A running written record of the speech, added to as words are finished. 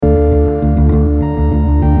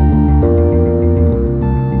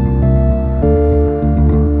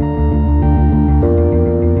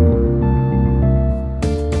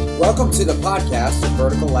Welcome to the podcast of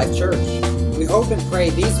Vertical Life Church. We hope and pray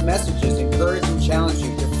these messages encourage and challenge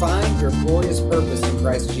you to find your glorious purpose in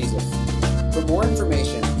Christ Jesus. For more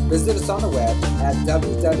information, visit us on the web at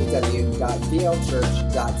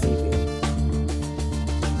www.vlchurch.tv.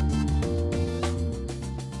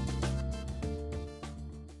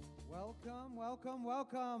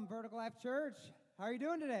 Welcome, Vertical Life Church. How are you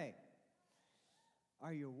doing today?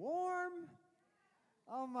 Are you warm?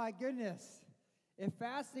 Oh my goodness. If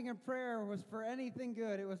fasting and prayer was for anything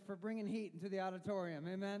good, it was for bringing heat into the auditorium.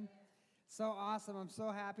 Amen? So awesome. I'm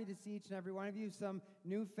so happy to see each and every one of you. Some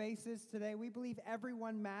new faces today. We believe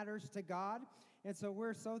everyone matters to God. And so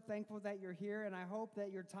we're so thankful that you're here. And I hope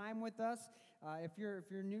that your time with us, if you're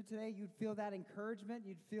new today, you'd feel that encouragement.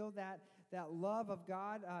 You'd feel that love of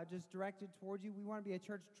God just directed towards you. We want to be a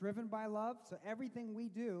church driven by love. So everything we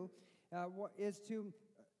do is to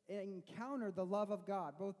encounter the love of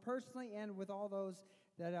God, both personally and with all those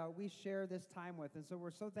that we share this time with. And so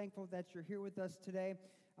we're so thankful that you're here with us today.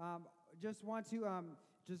 Just want to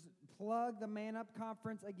just plug the Man Up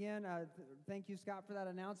Conference again. Thank you, Scott, for that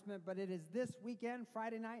announcement. But it is this weekend,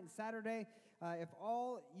 Friday night and Saturday. If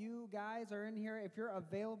all you guys are in here, if you're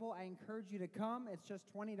available, I encourage you to come. It's just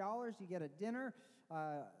 $20. You get a dinner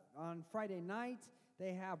on Friday night.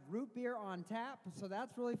 They have root beer on tap, so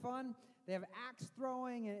that's really fun. They have axe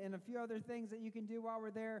throwing and a few other things that you can do while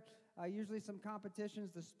we're there. Usually some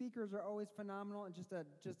competitions. The speakers are always phenomenal and just a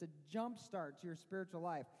jump start to your spiritual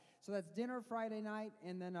life. So that's dinner Friday night,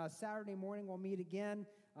 and then Saturday morning we'll meet again.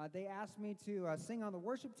 They asked me to sing on the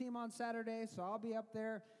worship team on Saturday, so I'll be up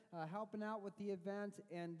there helping out with the event,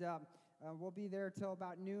 and we'll be there till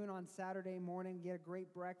about noon on Saturday morning, get a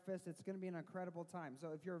great breakfast. It's going to be an incredible time.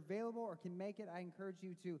 So if you're available or can make it, I encourage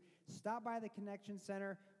you to stop by the Connection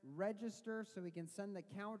Center, register so we can send the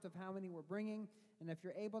count of how many we're bringing. And if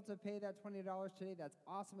you're able to pay that $20 today, that's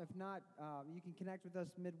awesome. If not, you can connect with us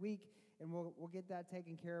midweek, and we'll get that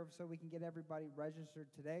taken care of so we can get everybody registered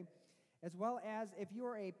today. As well as if you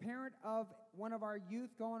are a parent of one of our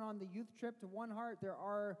youth going on the youth trip to One Heart,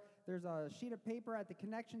 there's a sheet of paper at the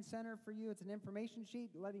Connection Center for you. It's an information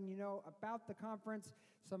sheet letting you know about the conference,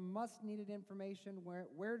 some must-needed information,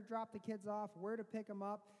 where to drop the kids off, where to pick them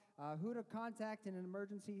up, who to contact in an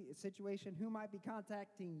emergency situation, who might be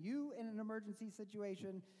contacting you in an emergency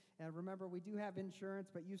situation. And remember, we do have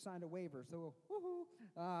insurance, but you signed a waiver, so woohoo!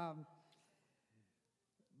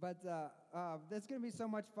 But that's going to be so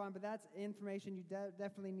much fun. But that's information you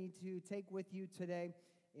definitely need to take with you today.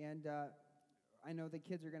 And I know the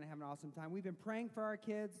kids are going to have an awesome time. We've been praying for our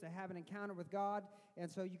kids to have an encounter with God.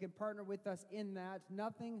 And so you can partner with us in that.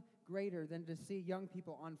 Nothing greater than to see young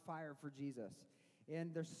people on fire for Jesus.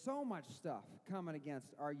 And there's so much stuff coming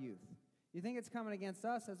against our youth. You think it's coming against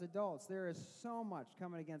us as adults. There is so much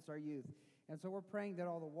coming against our youth. And so we're praying that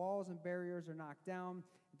all the walls and barriers are knocked down,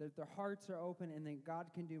 that their hearts are open, and then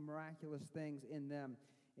God can do miraculous things in them.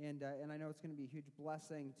 And I know it's going to be a huge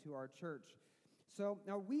blessing to our church. So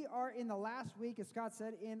now we are in the last week, as Scott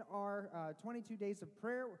said, in our 22 days of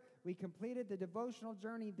prayer. We completed the devotional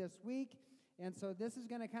journey this week. And so this is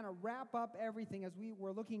going to kind of wrap up everything as we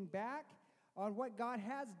were looking back on what God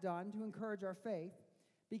has done to encourage our faith,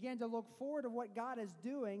 began to look forward to what God is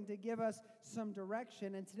doing to give us some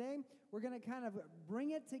direction. And today, we're going to kind of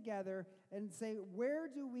bring it together and say, where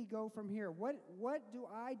do we go from here? What do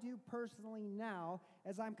I do personally now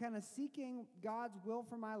as I'm kind of seeking God's will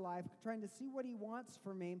for my life, trying to see what He wants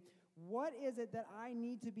for me? What is it that I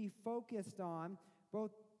need to be focused on,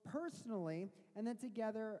 both personally and then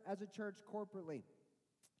together as a church corporately?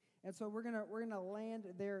 And so we're gonna land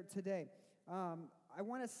there today. I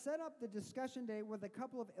want to set up the discussion today with a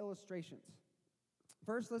couple of illustrations.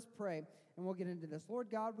 First, let's pray, and we'll get into this. Lord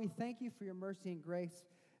God, we thank you for your mercy and grace.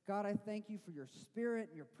 God, I thank you for your spirit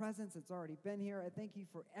and your presence that's already been here. I thank you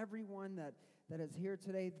for everyone that is here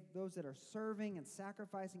today, those that are serving and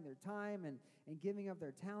sacrificing their time and giving of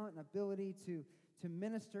their talent and ability to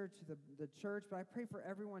minister to the church. But I pray for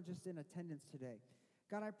everyone just in attendance today.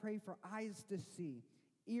 God, I pray for eyes to see,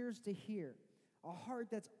 ears to hear, a heart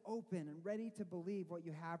that's open and ready to believe what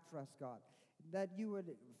you have for us, God, that you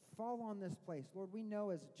would fall on this place. Lord, we know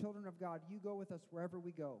as children of God, you go with us wherever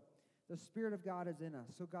we go. The Spirit of God is in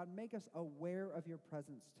us. So, God, make us aware of your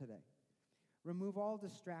presence today. Remove all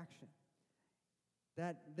distraction,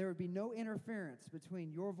 that there would be no interference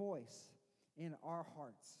between your voice and our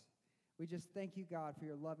hearts. We just thank you, God, for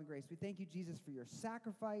your love and grace. We thank you, Jesus, for your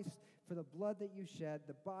sacrifice, for the blood that you shed,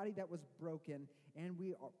 the body that was broken, and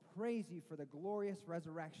we praise you for the glorious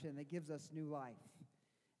resurrection that gives us new life.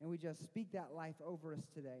 And we just speak that life over us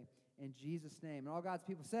today in Jesus' name. And all God's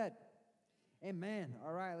people said, amen.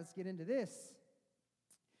 All right, let's get into this.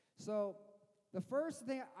 So the first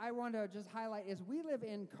thing I want to just highlight is we live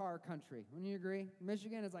in car country. Wouldn't you agree?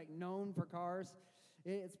 Michigan is like known for cars.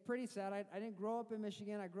 It's pretty sad. I didn't grow up in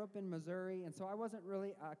Michigan. I grew up in Missouri, and so I wasn't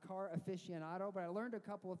really a car aficionado, but I learned a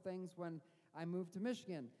couple of things when I moved to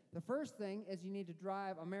Michigan. The first thing is you need to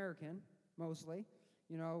drive American, mostly.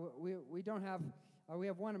 You know, we don't have, we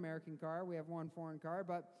have one American car, we have one foreign car,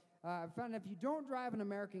 but I found if you don't drive an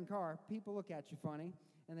American car, people look at you funny,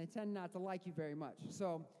 and they tend not to like you very much.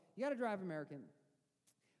 So you got to drive American.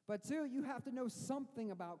 But two, you have to know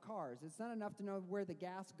something about cars. It's not enough to know where the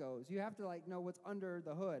gas goes. You have to know what's under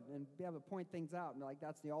the hood and be able to point things out and be like,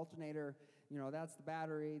 that's the alternator, that's the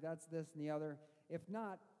battery, that's this and the other. If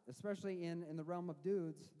not, especially in the realm of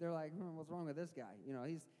dudes, they're like, what's wrong with this guy?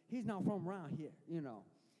 He's not from around here,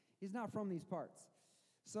 He's not from these parts.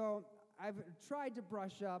 So I've tried to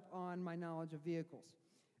brush up on my knowledge of vehicles.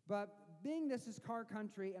 But being this is car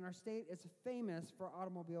country and our state is famous for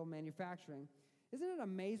automobile manufacturing, isn't it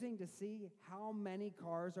amazing to see how many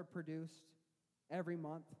cars are produced every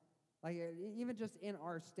month? Like even just in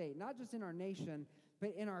our state, not just in our nation,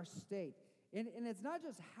 but in our state. And it's not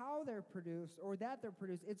just how they're produced or that they're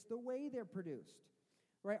produced, it's the way they're produced,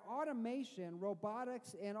 right? Automation,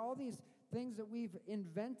 robotics, and all these things that we've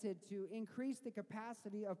invented to increase the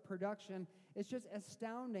capacity of production, it's just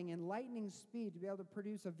astounding and lightning speed to be able to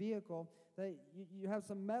produce a vehicle that you have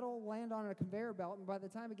some metal land on a conveyor belt, and by the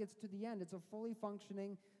time it gets to the end, it's a fully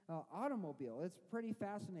functioning automobile. It's pretty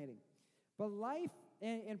fascinating. But life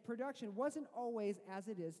and production wasn't always as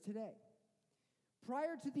it is today.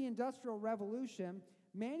 Prior to the Industrial Revolution,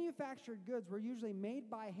 manufactured goods were usually made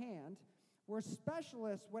by hand, where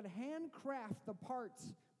specialists would handcraft the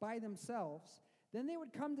parts by themselves. Then they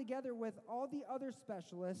would come together with all the other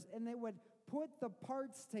specialists, and they would put the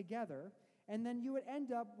parts together, and then you would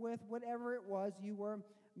end up with whatever it was you were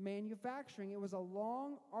manufacturing. It was a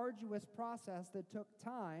long, arduous process that took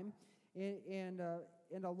time and a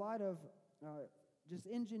lot of just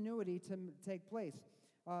ingenuity to take place.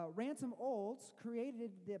 Ransom Olds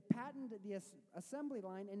created the assembly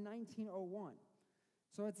line in 1901.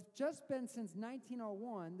 So it's just been since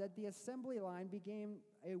 1901 that the assembly line became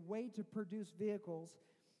a way to produce vehicles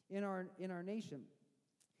in our nation.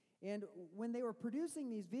 And when they were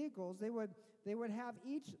producing these vehicles, they would have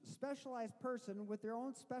each specialized person with their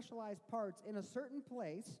own specialized parts in a certain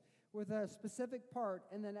place with a specific part,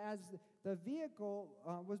 and then as the vehicle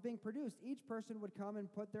was being produced, each person would come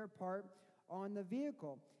and put their part on the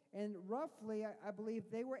vehicle. And roughly, I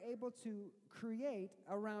believe they were able to create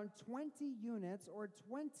around 20 units or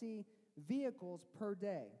 20 vehicles per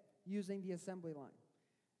day using the assembly line.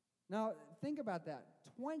 Now, think about that.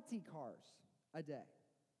 20 cars a day.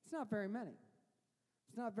 It's not very many.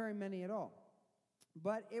 It's not very many at all.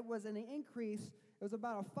 But it was an increase. It was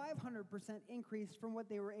about a 500% increase from what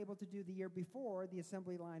they were able to do the year before the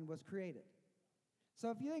assembly line was created. So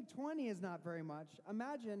if you think 20 is not very much,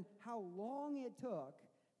 imagine how long it took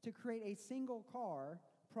to create a single car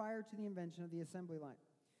prior to the invention of the assembly line.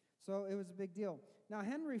 So it was a big deal. Now,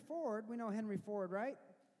 Henry Ford, we know Henry Ford, right?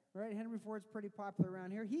 Right? Henry Ford's pretty popular around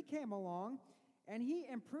here. He came along, and he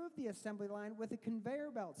improved the assembly line with a conveyor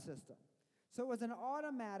belt system. So it was an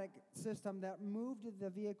automatic system that moved the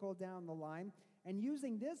vehicle down the line, and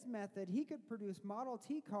using this method, he could produce Model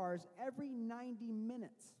T cars every 90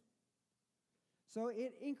 minutes. So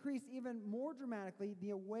it increased even more dramatically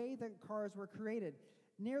the way that cars were created.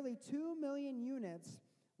 Nearly 2 million units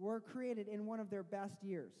were created in one of their best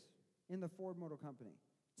years in the Ford Motor Company.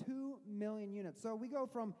 2 million units. So we go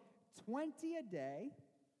from 20 a day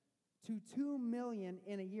to 2 million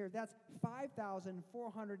in a year. That's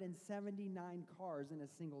 5,479 cars in a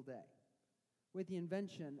single day with the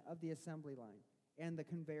invention of the assembly line and the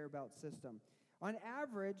conveyor belt system. On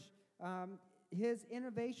average, his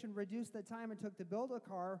innovation reduced the time it took to build a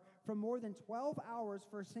car from more than 12 hours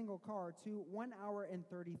for a single car to 1 hour and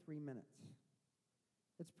 33 minutes.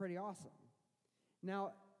 It's pretty awesome.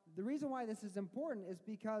 Now, the reason why this is important is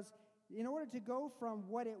because in order to go from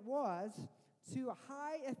what it was to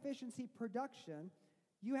high efficiency production,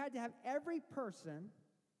 you had to have every person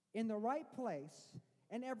in the right place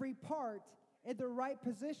and every part at the right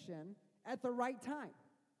position at the right time.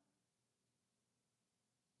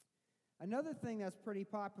 Another thing that's pretty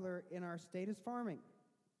popular in our state is farming.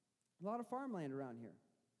 A lot of farmland around here.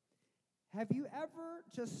 Have you ever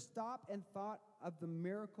just stopped and thought of the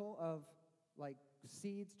miracle of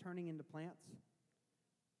seeds turning into plants?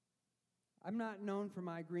 I'm not known for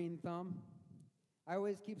my green thumb. I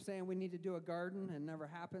always keep saying we need to do a garden, and it never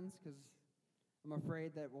happens because I'm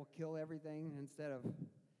afraid that we'll kill everything instead of,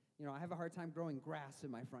 I have a hard time growing grass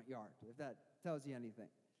in my front yard, if that tells you anything.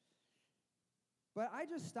 But I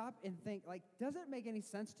just stop and think, like, does it make any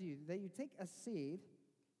sense to you that you take a seed,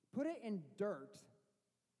 put it in dirt,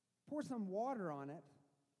 pour some water on it,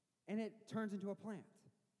 and it turns into a plant?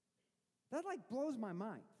 That, like, blows my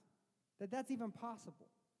mind, that that's even possible.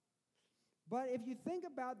 But if you think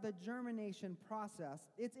about the germination process,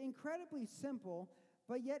 it's incredibly simple,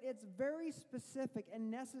 but yet it's very specific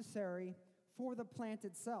and necessary for the plant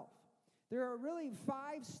itself. There are really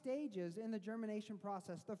 5 stages in the germination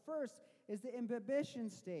process. The first is the imbibition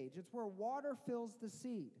stage. It's where water fills the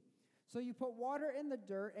seed. So you put water in the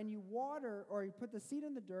dirt and you water, or you put the seed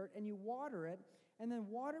in the dirt and you water it, and then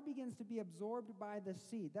water begins to be absorbed by the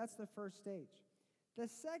seed. That's the first stage. The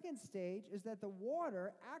second stage is that the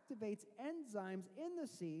water activates enzymes in the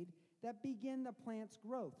seed that begin the plant's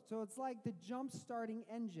growth. So it's like the jump-starting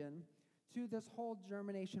engine to this whole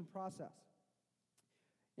germination process.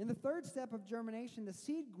 In the third step of germination, the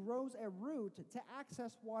seed grows a root to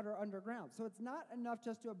access water underground. So it's not enough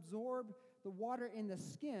just to absorb the water in the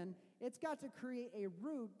skin. It's got to create a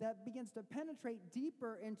root that begins to penetrate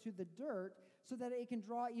deeper into the dirt so that it can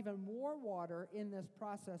draw even more water in this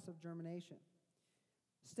process of germination.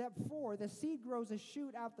 Step 4, the seed grows a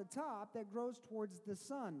shoot out the top that grows towards the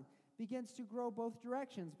sun, begins to grow both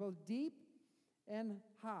directions, both deep and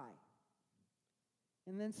high.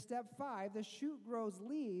 And then step 5, the shoot grows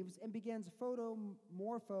leaves and begins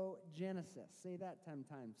photomorphogenesis. Say that 10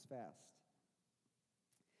 times fast.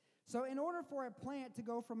 So in order for a plant to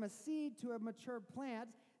go from a seed to a mature plant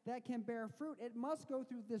that can bear fruit, it must go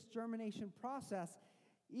through this germination process.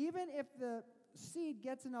 Even if the seed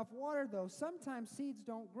gets enough water, though, sometimes seeds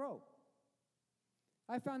don't grow.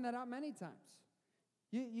 I found that out many times.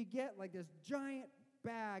 You get like this giant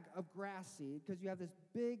bag of grass seed because you have this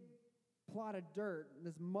big plot of dirt,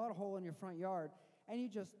 this mud hole in your front yard, and you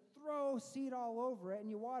just throw seed all over it and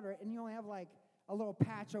you water it, and you only have like a little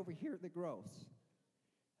patch over here that grows.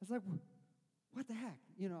 It's like, what the heck?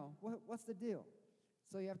 What's the deal?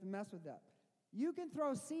 So you have to mess with that. You can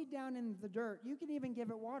throw seed down in the dirt. You can even give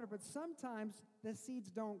it water, but sometimes the seeds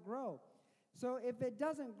don't grow. So if it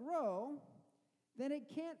doesn't grow, then it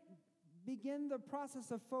can't begin the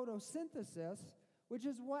process of photosynthesis, which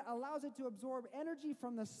is what allows it to absorb energy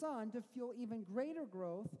from the sun to fuel even greater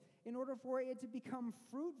growth in order for it to become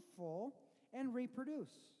fruitful and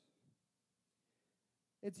reproduce.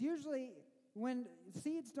 It's usually, when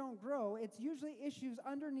seeds don't grow, it's usually issues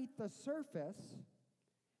underneath the surface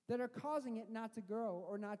that are causing it not to grow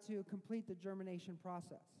or not to complete the germination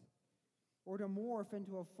process or to morph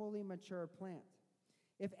into a fully mature plant.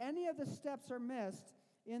 If any of the steps are missed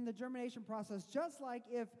in the germination process, just like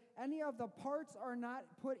if any of the parts are not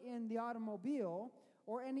put in the automobile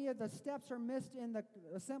or any of the steps are missed in the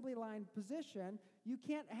assembly line position, you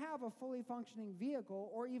can't have a fully functioning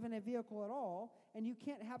vehicle or even a vehicle at all, and you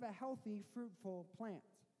can't have a healthy, fruitful plant.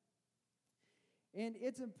 And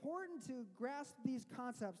it's important to grasp these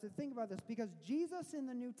concepts, to think about this, because Jesus in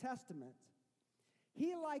the New Testament,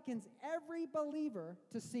 he likens every believer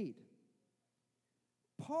to seed.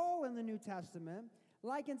 Paul in the New Testament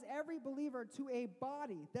likens every believer to a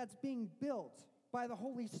body that's being built by the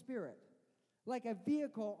Holy Spirit, like a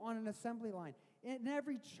vehicle on an assembly line. In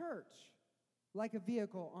every church, like a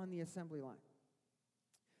vehicle on the assembly line.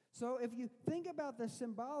 So if you think about the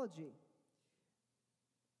symbology,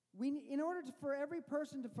 in order for every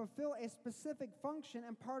person to fulfill a specific function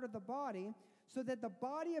and part of the body, so that the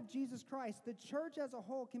body of Jesus Christ, the church as a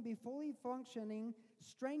whole, can be fully functioning,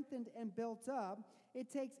 strengthened, and built up,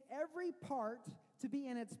 it takes every part to be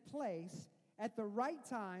in its place at the right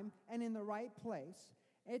time and in the right place.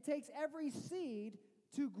 It takes every seed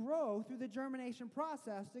to grow through the germination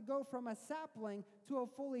process to go from a sapling to a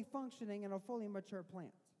fully functioning and a fully mature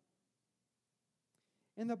plant.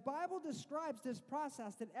 And the Bible describes this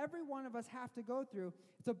process that every one of us have to go through.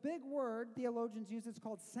 It's a big word theologians use. It's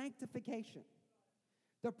called sanctification.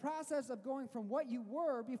 The process of going from what you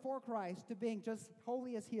were before Christ to being just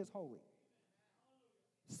holy as he is holy.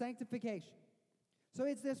 Sanctification. So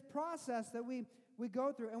it's this process that we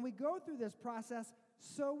go through, and we go through this process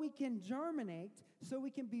so we can germinate, so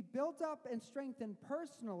we can be built up and strengthened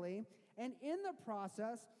personally, and in the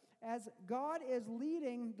process, as God is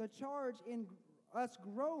leading the charge in us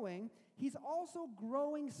growing, he's also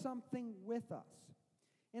growing something with us.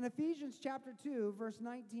 In Ephesians chapter 2, verse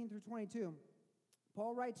 19 through 22,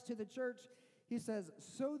 Paul writes to the church, he says,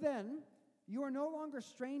 "So then, you are no longer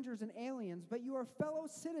strangers and aliens, but you are fellow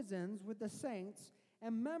citizens with the saints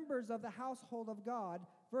and members of the household of God."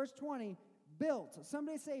 Verse 20, built.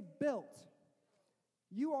 Somebody say built.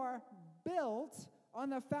 You are built on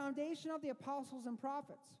the foundation of the apostles and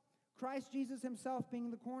prophets, Christ Jesus himself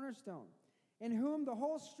being the cornerstone, in whom the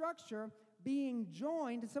whole structure being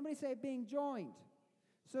joined. Somebody say being joined.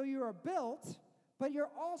 So you are built, but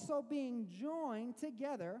you're also being joined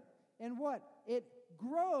together. And what? It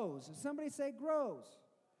grows. Somebody say grows.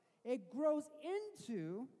 It grows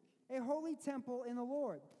into a holy temple in the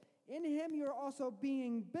Lord. In him you're also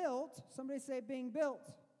being built. Somebody say being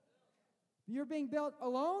built. You're being built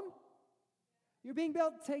alone. You're being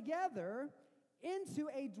built together into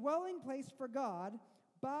a dwelling place for God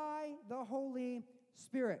by the Holy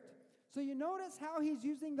Spirit. So you notice how he's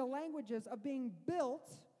using the languages of being built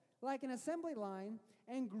like an assembly line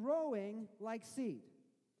and growing like seed.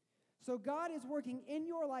 So God is working in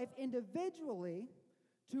your life individually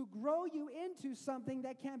to grow you into something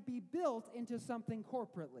that can be built into something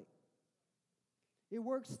corporately. It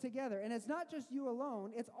works together. And it's not just you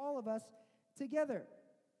alone, it's all of us together.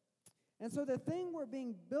 And so the thing we're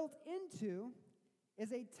being built into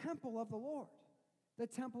is a temple of the Lord, the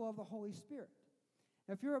temple of the Holy Spirit.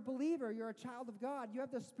 If you're a believer, you're a child of God, you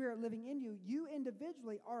have the Spirit living in you, you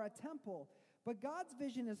individually are a temple. But God's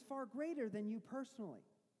vision is far greater than you personally.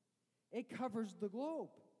 It covers the globe.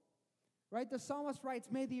 Right? The psalmist writes,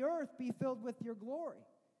 "May the earth be filled with your glory,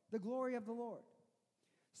 the glory of the Lord."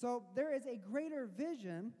 So there is a greater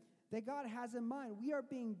vision that God has in mind. We are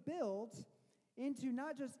being built into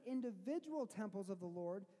not just individual temples of the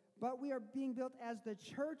Lord, but we are being built as the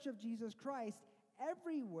church of Jesus Christ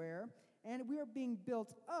everywhere, and we are being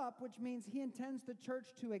built up, which means he intends the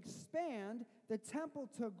church to expand, the temple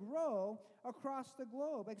to grow across the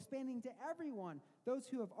globe, expanding to everyone, those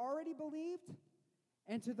who have already believed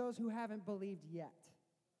and to those who haven't believed yet.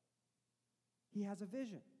 He has a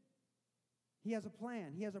vision. He has a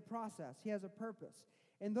plan. He has a process. He has a purpose.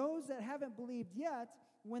 And those that haven't believed yet,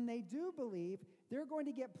 when they do believe, they're going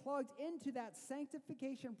to get plugged into that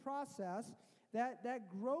sanctification process, that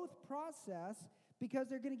growth process, because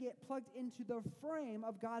they're going to get plugged into the frame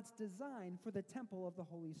of God's design for the temple of the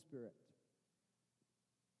Holy Spirit.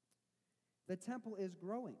 The temple is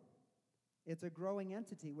growing. It's a growing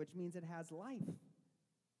entity, which means it has life.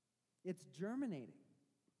 It's germinating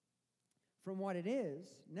from what it is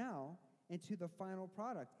now into the final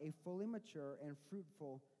product, a fully mature and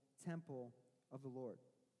fruitful temple of the Lord.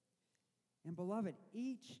 And beloved,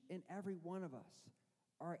 each and every one of us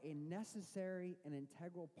are a necessary and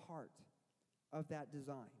integral part of that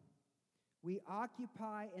design. We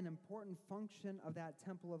occupy an important function of that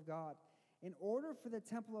temple of God. In order for the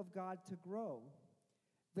temple of God to grow,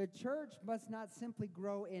 the church must not simply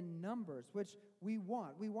grow in numbers, which we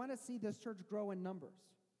want. We want to see this church grow in numbers.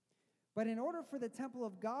 But in order for the temple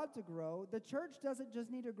of God to grow, the church doesn't just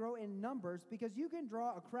need to grow in numbers, because you can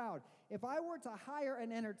draw a crowd. If I were to hire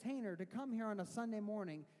an entertainer to come here on a Sunday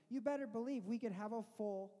morning, you better believe we could have a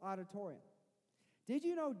full auditorium. Did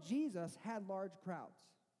you know Jesus had large crowds?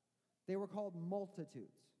 They were called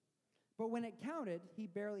multitudes. But when it counted, he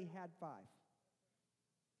barely had 5.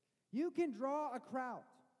 You can draw a crowd,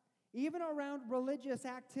 even around religious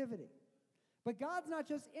activity. But God's not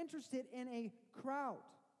just interested in a crowd.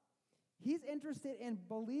 He's interested in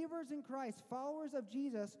believers in Christ, followers of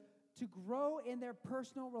Jesus, to grow in their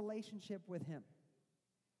personal relationship with him.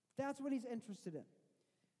 That's what he's interested in.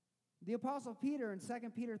 The Apostle Peter in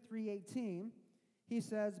 2 Peter 3:18, he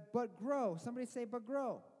says, "But grow." Somebody say, "But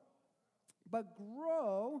grow." "But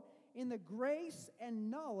grow in the grace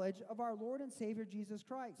and knowledge of our Lord and Savior Jesus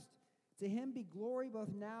Christ. To him be glory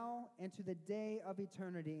both now and to the day of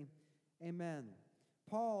eternity. Amen."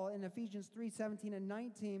 Paul in Ephesians 3:17 and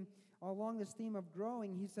 19, along this theme of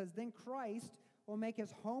growing, he says, "Then Christ will make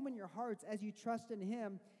his home in your hearts as you trust in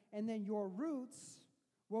him, and then your roots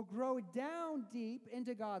will grow down deep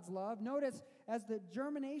into God's love." Notice, as the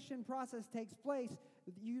germination process takes place,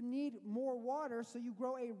 you need more water, so you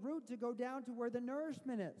grow a root to go down to where the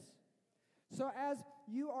nourishment is. So as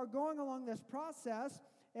you are going along this process,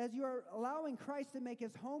 as you are allowing Christ to make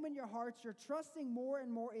his home in your hearts, you're trusting more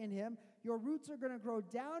and more in him, your roots are going to grow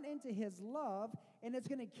down into his love, and it's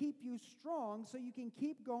going to keep you strong so you can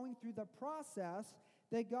keep going through the process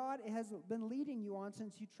that God has been leading you on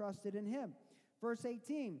since you trusted in him. Verse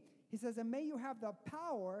 18, he says, "And may you have the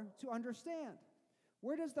power to understand."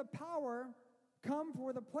 Where does the power come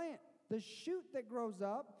for the plant? The shoot that grows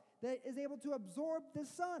up that is able to absorb the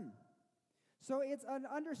sun. So it's an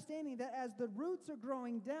understanding that as the roots are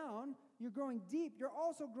growing down, you're growing deep, you're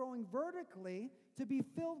also growing vertically to be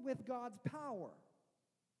filled with God's power.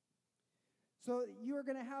 So you're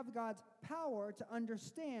going to have God's power to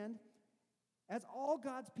understand, as all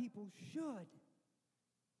God's people should.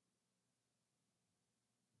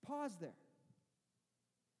 Pause there.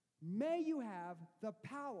 May you have the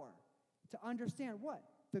power to understand what?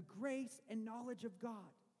 The grace and knowledge of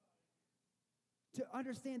God. to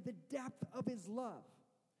understand the depth of his love.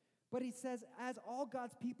 But he says, as all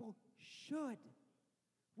God's people should.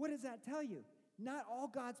 What does that tell you? Not all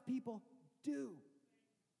God's people do.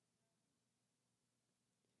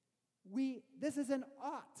 This is an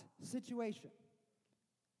ought situation.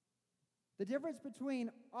 The difference between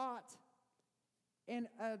ought and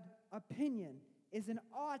an opinion is an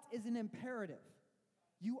ought is an imperative.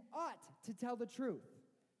 You ought to tell the truth.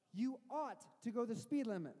 You ought to go the speed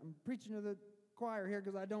limit. I'm preaching to the choir here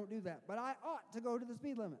because I don't do that. But I ought to go to the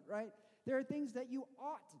speed limit, right? There are things that you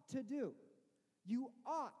ought to do. You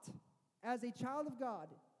ought, as a child of God,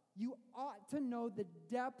 you ought to know the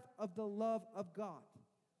depth of the love of God,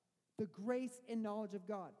 the grace and knowledge of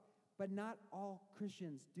God. But not all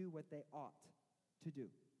Christians do what they ought to do.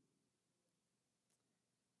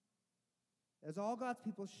 As all God's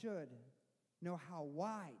people should know how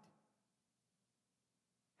wide,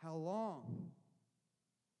 how long,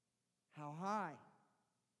 how high,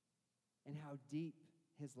 and how deep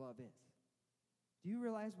his love is. Do you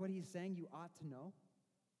realize what he's saying you ought to know?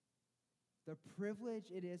 The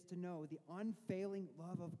privilege it is to know the unfailing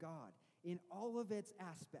love of God in all of its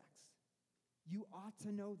aspects. You ought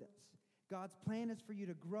to know this. God's plan is for you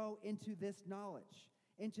to grow into this knowledge,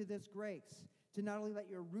 into this grace, to not only let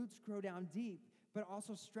your roots grow down deep, but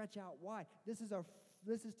also stretch out wide. This is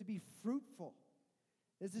to be fruitful.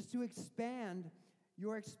 This is to expand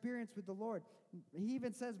your experience with the Lord. He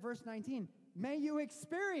even says, verse 19, may you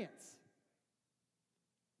experience.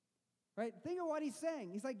 Right? Think of what he's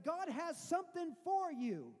saying. He's like, God has something for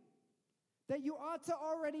you that you ought to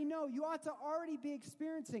already know. You ought to already be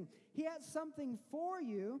experiencing. He has something for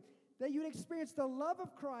you that you'd experience the love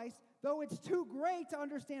of Christ, though it's too great to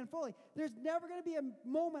understand fully. There's never going to be a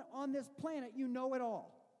moment on this planet you know it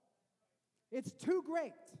all. It's too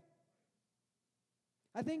great.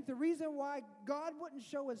 I think the reason why God wouldn't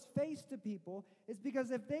show his face to people is because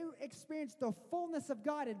if they experience the fullness of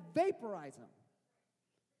God, it'd vaporize them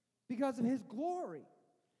because of his glory.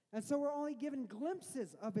 And so we're only given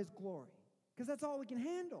glimpses of his glory because that's all we can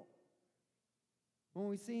handle. When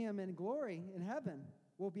we see him in glory in heaven,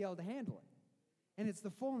 we'll be able to handle it. And it's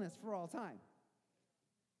the fullness for all time.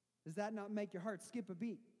 Does that not make your heart skip a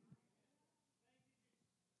beat?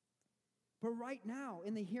 But right now,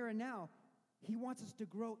 in the here and now, he wants us to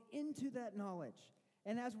grow into that knowledge.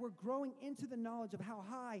 And as we're growing into the knowledge of how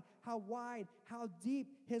high, how wide, how deep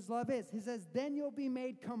his love is, he says, then you'll be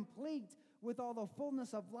made complete with all the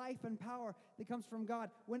fullness of life and power that comes from God.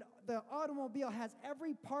 When the automobile has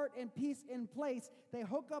every part and piece in place, they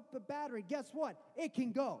hook up the battery. Guess what? It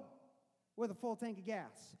can go with a full tank of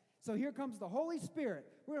gas. So here comes the Holy Spirit.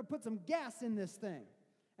 We're going to put some gas in this thing.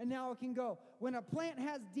 And now it can go. When a plant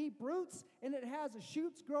has deep roots and it has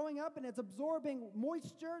shoots growing up and it's absorbing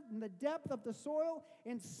moisture and the depth of the soil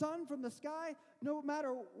and sun from the sky, no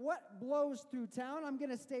matter what blows through town, I'm going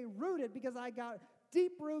to stay rooted because I got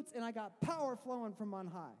deep roots and I got power flowing from on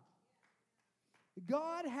high.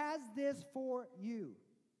 God has this for you.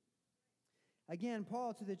 Again,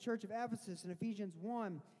 Paul to the church of Ephesus in Ephesians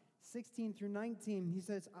 1:16 through 19, he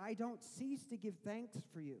says, I don't cease to give thanks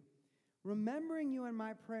for you, remembering you in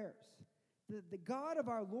my prayers, that the God of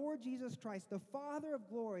our Lord Jesus Christ, the Father of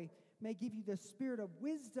glory, may give you the spirit of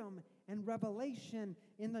wisdom and revelation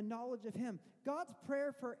in the knowledge of him. God's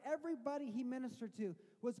prayer for everybody he ministered to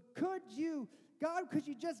was, could you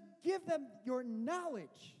just give them your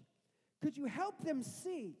knowledge? Could you help them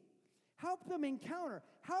see, help them encounter,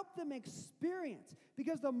 help them experience?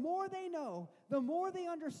 Because the more they know, the more they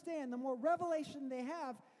understand, the more revelation they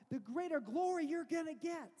have, the greater glory you're going to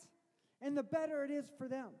get. And the better it is for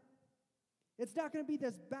them. It's not going to be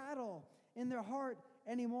this battle in their heart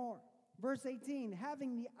anymore. Verse 18,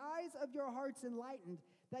 having the eyes of your hearts enlightened,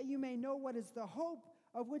 that you may know what is the hope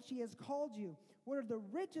of which he has called you, what are the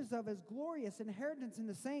riches of his glorious inheritance in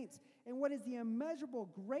the saints, and what is the immeasurable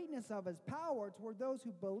greatness of his power toward those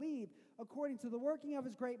who believe, according to the working of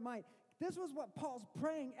his great might. This was what Paul's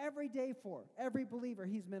praying every day for, every believer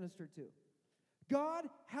he's ministered to. God,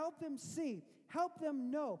 help them see, help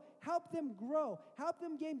them know, help them grow, help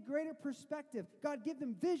them gain greater perspective. God, give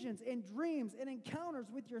them visions and dreams and encounters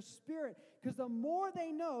with your spirit, because the more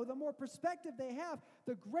they know, the more perspective they have,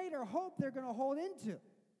 the greater hope they're going to hold into,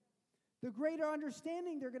 the greater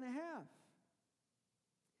understanding they're going to have.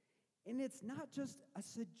 And it's not just a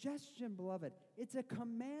suggestion, beloved. It's a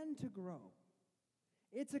command to grow.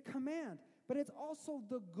 It's a command, but it's also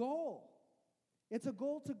the goal. It's a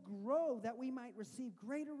goal to grow that we might receive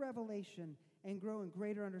greater revelation and grow in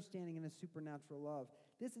greater understanding in a supernatural love.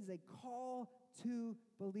 This is a call to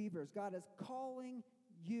believers. God is calling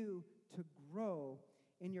you to grow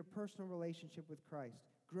in your personal relationship with Christ.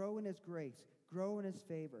 Grow in his grace. grow in his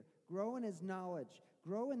favor, grow in his knowledge,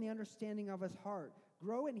 grow in the understanding of his heart,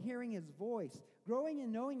 grow in hearing his voice, growing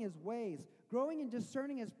in knowing his ways, growing in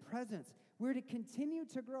discerning his presence. We're to continue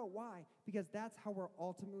to grow. Why? Because that's how we're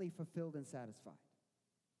ultimately fulfilled and satisfied.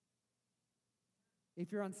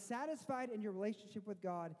 If you're unsatisfied in your relationship with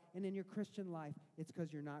God and in your Christian life, it's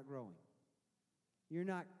because you're not growing. You're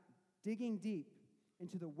not digging deep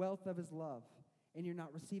into the wealth of his love, and you're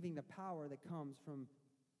not receiving the power that comes from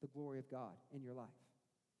the glory of God in your life.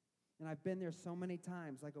 And I've been there so many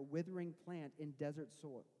times, like a withering plant in desert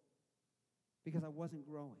soil, because I wasn't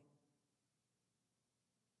growing.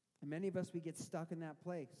 And many of us, we get stuck in that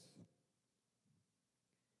place.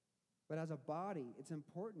 But as a body, it's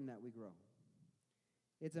important that we grow.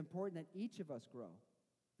 It's important that each of us grow,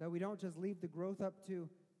 that we don't just leave the growth up to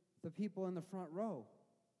the people in the front row.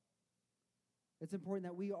 It's important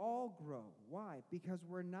that we all grow. Why? Because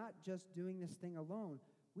we're not just doing this thing alone.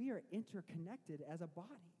 We are interconnected as a body.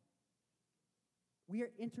 We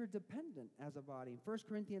are interdependent as a body. In 1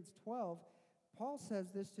 Corinthians 12, Paul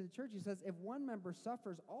says this to the church. He says, if one member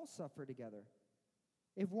suffers, all suffer together.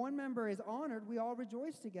 If one member is honored, we all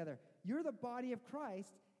rejoice together. You're the body of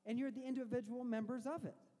Christ, and you're the individual members of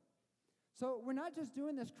it. So we're not just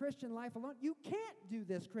doing this Christian life alone. You can't do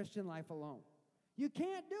this Christian life alone. You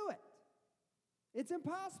can't do it. It's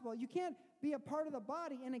impossible. You can't be a part of the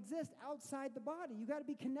body and exist outside the body. You got to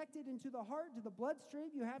be connected into the heart, to the bloodstream.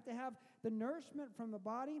 You have to have the nourishment from the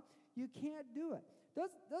body. You can't do it.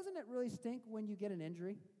 Doesn't it really stink when you get an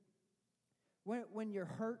injury? When you're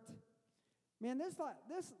hurt? Man, this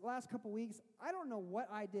last couple weeks, I don't know what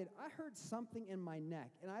I did. I heard something in my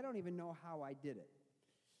neck, and I don't even know how I did it.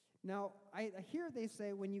 Now, I hear they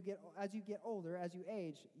say as you get older, as you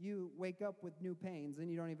age, you wake up with new pains,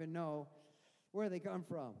 and you don't even know where they come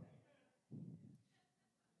from.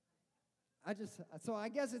 So I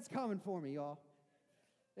guess it's coming for me, y'all.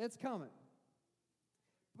 It's coming.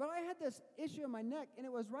 But I had this issue in my neck, and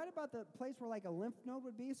it was right about the place where like a lymph node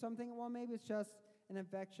would be. So I'm thinking, well, maybe it's just an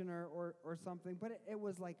infection or something. But it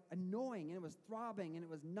was like annoying, and it was throbbing, and it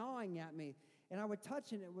was gnawing at me. And I would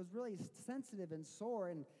touch it, and it was really sensitive and sore.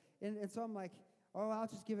 And so I'm like, oh, I'll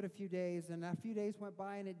just give it a few days. And a few days went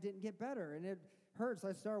by, and it didn't get better. And it hurt, so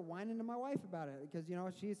I started whining to my wife about it because,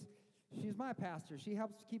 she's my pastor. She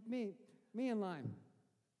helps keep me in line.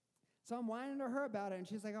 So I'm whining to her about it, and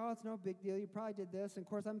she's like, oh, it's no big deal. You probably did this. And, of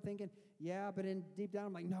course, I'm thinking, yeah, but deep down,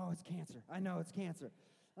 I'm like, no, it's cancer. I know it's cancer.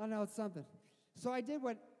 I know it's something. So I did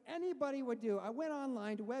what anybody would do. I went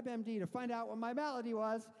online to WebMD to find out what my malady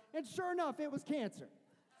was, and sure enough, it was cancer.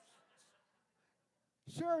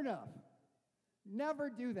 Sure enough. Never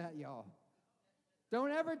do that, y'all.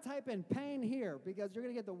 Don't ever type in pain here because you're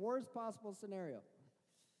going to get the worst possible scenario.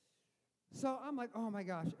 So I'm like, oh my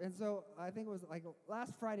gosh. And so I think it was like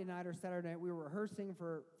last Friday night or Saturday night, we were rehearsing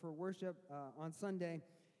for worship on Sunday,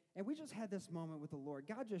 and we just had this moment with the Lord.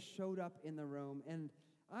 God just showed up in the room, and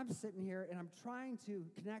I'm sitting here, and I'm trying to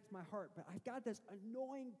connect my heart, but I've got this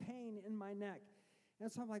annoying pain in my neck. And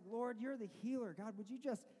so I'm like, Lord, you're the healer. God, would you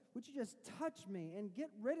just touch me and get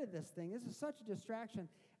rid of this thing? This is such a distraction.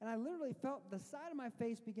 And I literally felt the side of my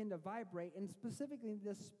face begin to vibrate, and specifically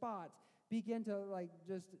this spot begin to like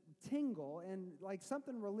just tingle, and like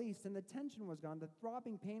something released, and the tension was gone. The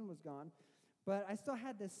throbbing pain was gone, but I still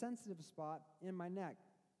had this sensitive spot in my neck.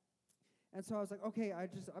 And so I was like, okay, I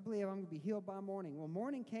believe I'm going to be healed by morning. Well,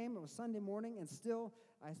 morning came. It was Sunday morning, and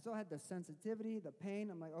I still had the sensitivity, the pain.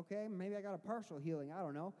 I'm like, okay, maybe I got a partial healing. I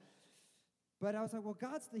don't know. But I was like, well,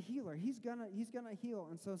 God's the healer. He's gonna heal.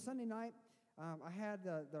 And so Sunday night, I had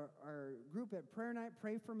our group at prayer night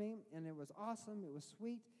pray for me, and it was awesome. It was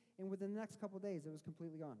sweet. And within the next couple of days, it was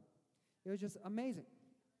completely gone. It was just amazing.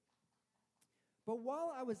 But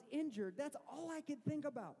while I was injured, that's all I could think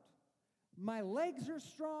about. My legs are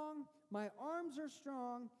strong. My arms are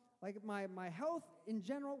strong. Like my health in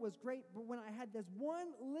general was great. But when I had this one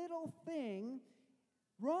little thing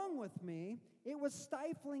wrong with me, it was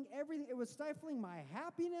stifling everything. It was stifling my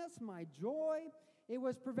happiness, my joy. It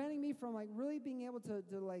was preventing me from like really being able to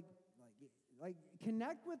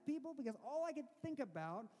connect with people because all I could think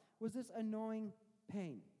about was this annoying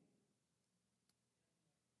pain.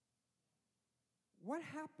 What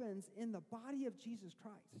happens in the body of Jesus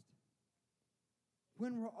Christ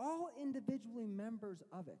when we're all individually members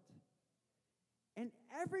of it and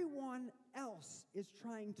everyone else is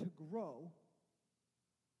trying to grow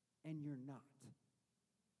and you're not?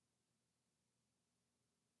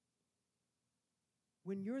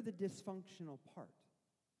 When you're the dysfunctional part,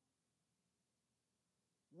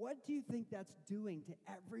 what do you think that's doing to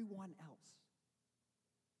everyone else?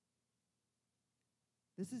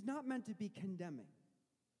 This is not meant to be condemning.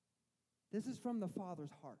 This is from the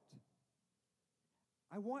Father's heart.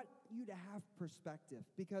 I want you to have perspective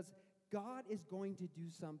because God is going to do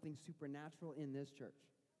something supernatural in this church.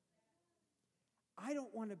 I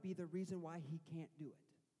don't want to be the reason why he can't do it.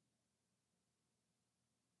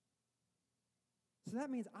 So that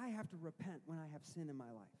means I have to repent when I have sin in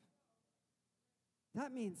my life.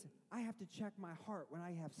 That means I have to check my heart when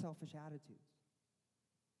I have selfish attitudes.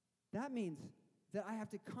 That means that I have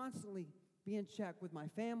to constantly be in check with my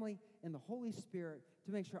family and the Holy Spirit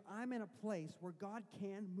to make sure I'm in a place where God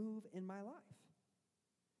can move in my life.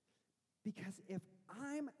 Because if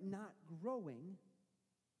I'm not growing,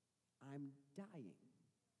 I'm dying.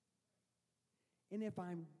 And if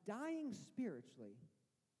I'm dying spiritually,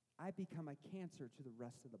 I become a cancer to the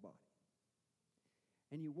rest of the body.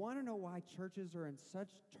 And you want to know why churches are in such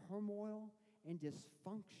turmoil and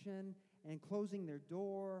dysfunction and closing their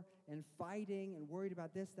door and fighting and worried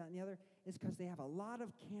about this, that, and the other? It's because they have a lot of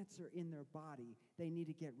cancer in their body they need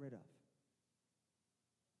to get rid of.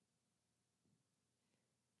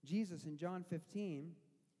 Jesus in John 15,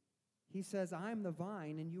 he says, I'm the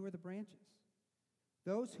vine and you are the branches.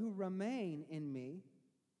 Those who remain in me,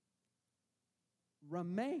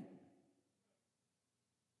 remain.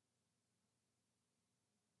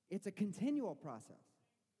 It's a continual process.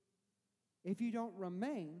 If you don't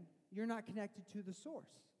remain, you're not connected to the source.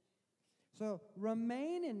 So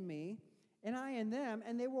remain in me, and I in them,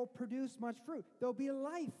 and they will produce much fruit. There'll be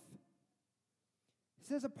life. It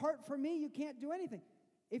says, apart from me, you can't do anything.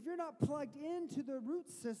 If you're not plugged into the root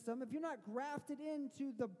system, if you're not grafted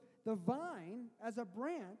into the vine as a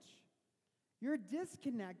branch, you're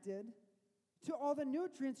disconnected to all the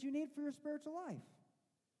nutrients you need for your spiritual life.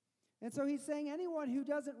 And so he's saying anyone who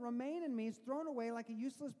doesn't remain in me is thrown away like a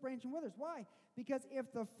useless branch and withers. Why? Because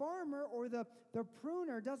if the farmer or the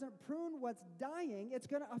pruner doesn't prune what's dying, it's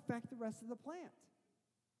going to affect the rest of the plant.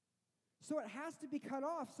 So it has to be cut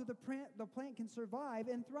off so the plant can survive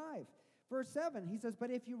and thrive. Verse 7, he says, but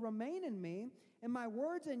if you remain in me and my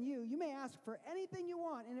words in you, you may ask for anything you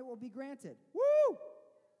want and it will be granted. Woo!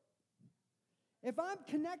 If I'm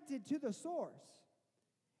connected to the source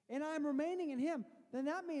and I'm remaining in him, then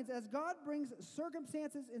that means as God brings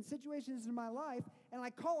circumstances and situations in my life and I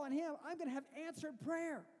call on him, I'm going to have answered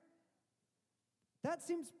prayer. That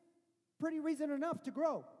seems pretty reason enough to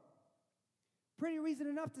grow. Pretty reason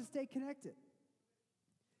enough to stay connected.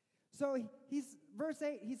 So verse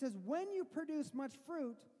 8, he says, when you produce much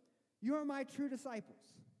fruit, you are my true disciples.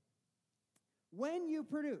 When you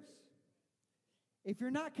produce. If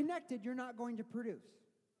you're not connected, you're not going to produce.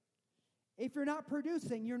 If you're not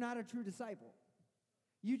producing, you're not a true disciple.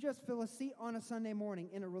 You just fill a seat on a Sunday morning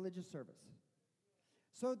in a religious service.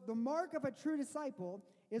 So the mark of a true disciple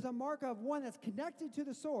is a mark of one that's connected to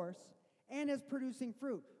the source and is producing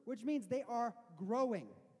fruit, which means they are growing.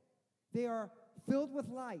 They are filled with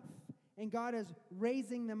life, and God is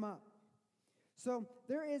raising them up. So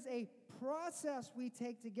there is a process we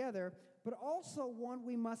take together, but also one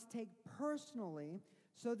we must take personally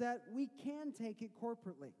so that we can take it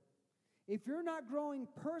corporately. If you're not growing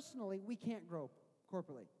personally, we can't grow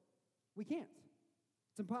corporately. We can't.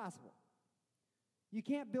 It's impossible. You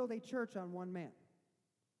can't build a church on one man.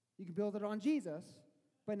 You can build it on Jesus,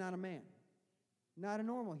 but not a man. Not a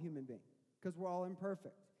normal human being, because we're all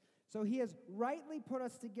imperfect. So he has rightly put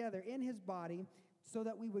us together in his body so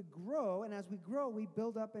that we would grow, and as we grow, we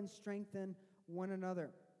build up and strengthen one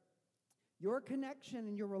another. Your connection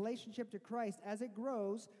and your relationship to Christ, as it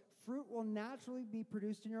grows, fruit will naturally be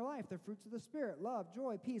produced in your life. The fruits of the Spirit: love,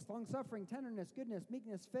 joy, peace, long-suffering, tenderness, goodness,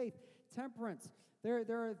 meekness, faith, temperance. There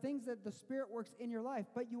are things that the Spirit works in your life,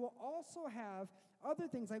 but you will also have other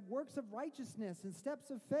things like works of righteousness and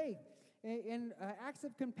steps of faith and acts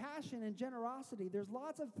of compassion and generosity. There's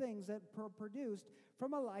lots of things that are produced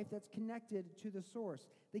from a life that's connected to the source.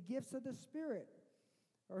 The gifts of the Spirit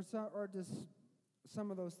are just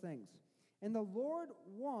some of those things. And the Lord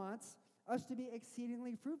wants us to be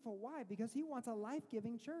exceedingly fruitful. Why? Because he wants a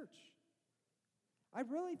life-giving church. I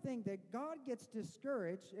really think that God gets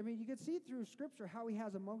discouraged. I mean, you can see through Scripture how he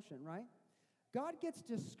has emotion, right? God gets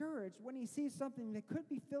discouraged when he sees something that could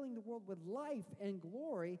be filling the world with life and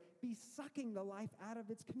glory be sucking the life out of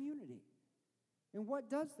its community. And what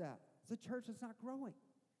does that? It's a church that's not growing.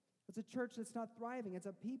 It's a church that's not thriving. It's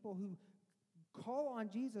a people who call on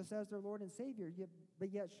Jesus as their Lord and Savior,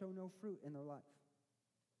 but yet show no fruit in their life.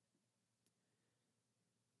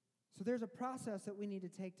 So there's a process that we need to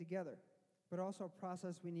take together, but also a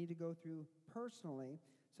process we need to go through personally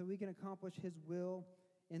so we can accomplish his will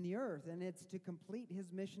in the earth, and it's to complete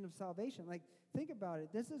his mission of salvation. Like, think about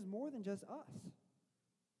it. This is more than just us.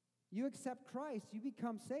 You accept Christ, you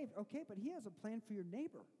become saved. Okay, but he has a plan for your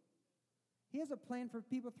neighbor. He has a plan for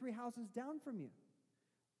people 3 houses down from you.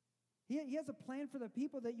 He has a plan for the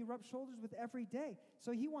people that you rub shoulders with every day.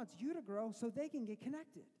 So he wants you to grow so they can get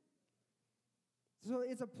connected. So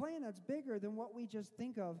it's a plan that's bigger than what we just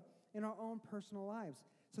think of in our own personal lives.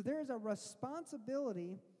 So there is a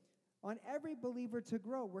responsibility on every believer to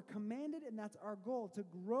grow. We're commanded, and that's our goal, to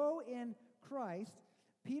grow in Christ.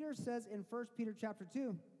 Peter says in 1 Peter chapter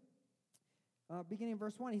 2, beginning in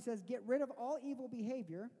verse 1, he says, "Get rid of all evil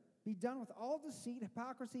behavior. Be done with all deceit,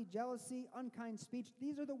 hypocrisy, jealousy, unkind speech.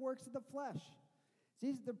 These are the works of the flesh."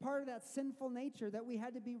 These are part of that sinful nature that we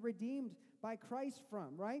had to be redeemed by Christ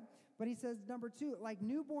from, right? But he says, number 2, like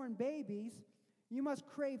newborn babies, you must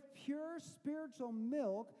crave pure spiritual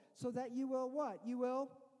milk so that you will what? You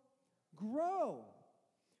will grow,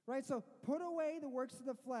 right? So put away the works of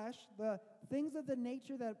the flesh, the things of the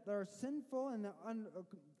nature that are sinful and that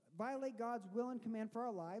violate God's will and command for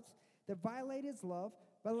our lives, that violate his love.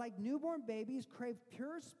 But like newborn babies, crave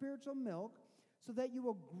pure spiritual milk so that you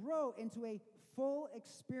will grow into a full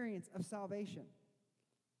experience of salvation.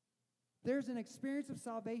 There's an experience of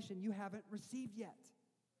salvation you haven't received yet.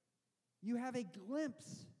 You have a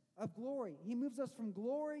glimpse of glory. He moves us from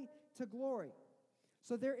glory to glory.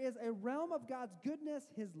 So there is a realm of God's goodness,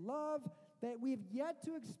 his love, that we've yet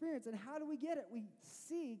to experience. And how do we get it? We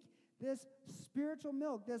seek this spiritual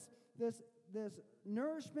milk, this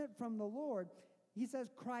nourishment from the Lord. He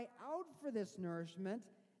says, cry out for this nourishment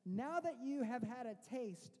now that you have had a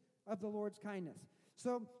taste of the Lord's kindness.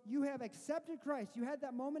 So you have accepted Christ. You had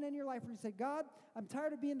that moment in your life where you said, God, I'm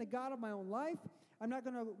tired of being the God of my own life. I'm not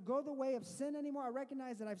going to go the way of sin anymore. I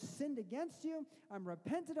recognize that I've sinned against you. I'm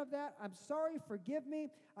repentant of that. I'm sorry. Forgive me.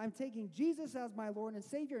 I'm taking Jesus as my Lord and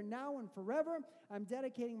Savior now and forever. I'm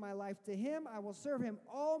dedicating my life to him. I will serve him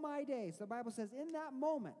all my days. The Bible says in that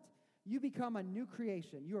moment, you become a new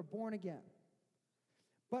creation. You are born again.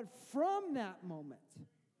 But from that moment,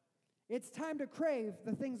 it's time to crave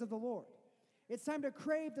the things of the Lord. It's time to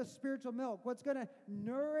crave the spiritual milk, what's going to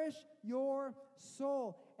nourish your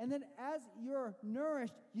soul. And then as you're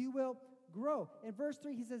nourished, you will grow. In verse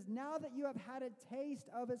 3, he says, now that you have had a taste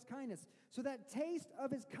of his kindness. So that taste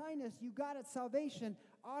of his kindness you got at salvation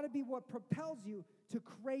ought to be what propels you to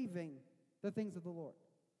craving the things of the Lord.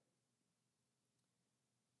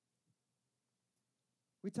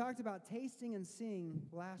 We talked about tasting and seeing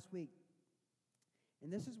last week.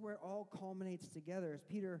 And this is where it all culminates together. As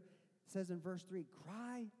Peter says in verse 3,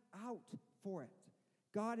 cry out for it.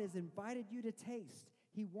 God has invited you to taste.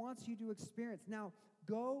 He wants you to experience. Now,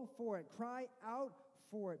 go for it. Cry out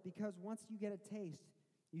for it, because once you get a taste,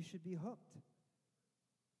 you should be hooked.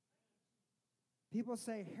 People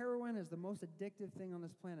say heroin is the most addictive thing on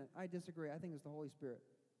this planet. I disagree. I think it's the Holy Spirit.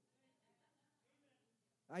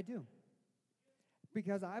 I do.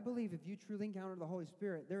 Because I believe if you truly encounter the Holy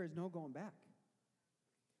Spirit, there is no going back.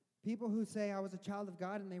 People who say I was a child of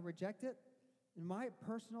God and they reject it, in my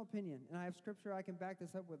personal opinion, and I have scripture I can back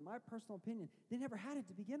this up with, my personal opinion, they never had it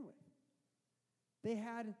to begin with. They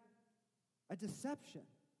had a deception.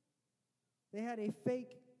 They had a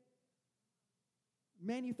fake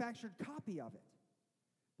manufactured copy of it.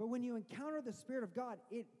 But when you encounter the Spirit of God,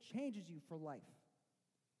 it changes you for life.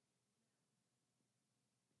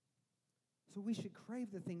 So we should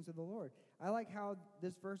crave the things of the Lord. I like how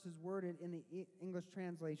this verse is worded in the English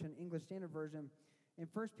translation, English Standard Version. In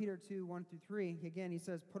 1 Peter 2, 1 through 3, again, he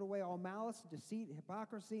says, put away all malice, deceit,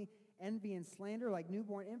 hypocrisy, envy, and slander. Like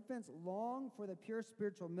newborn infants, long for the pure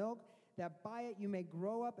spiritual milk, that by it you may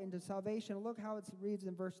grow up into salvation. Look how it reads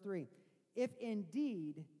in verse 3. If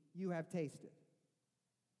indeed you have tasted.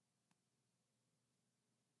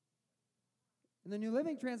 And the New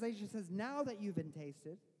Living Translation says, now that you've been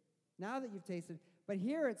tasted. Now that you've tasted. But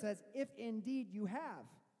here it says, if indeed you have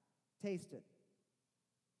tasted.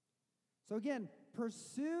 So again,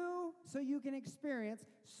 pursue so you can experience,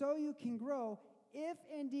 so you can grow, if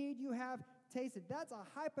indeed you have tasted. That's a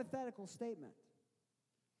hypothetical statement.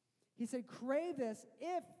 He said, crave this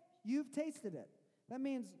if you've tasted it. That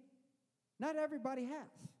means not everybody has.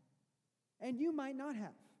 And you might not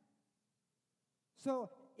have. So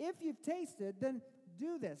if you've tasted, then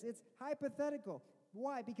do this. It's hypothetical.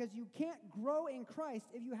 Why? Because you can't grow in Christ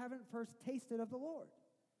if you haven't first tasted of the Lord.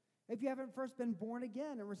 If you haven't first been born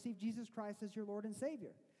again and received Jesus Christ as your Lord and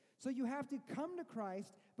Savior. So you have to come to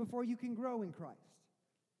Christ before you can grow in Christ.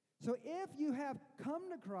 So if you have come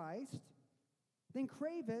to Christ, then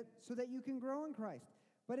crave it so that you can grow in Christ.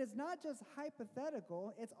 But it's not just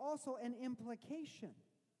hypothetical, it's also an implication.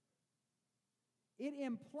 It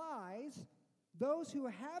implies those who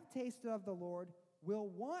have tasted of the Lord will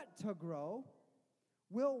want to grow,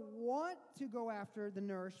 will want to go after the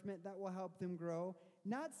nourishment that will help them grow,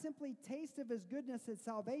 not simply taste of his goodness and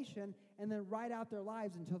salvation and then ride out their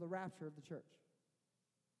lives until the rapture of the church,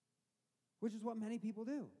 which is what many people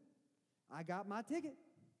do. I got my ticket.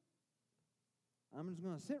 I'm just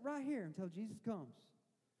going to sit right here until Jesus comes.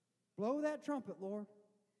 Blow that trumpet, Lord.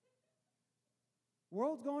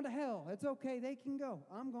 World's going to hell. It's okay. They can go.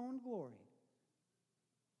 I'm going to glory.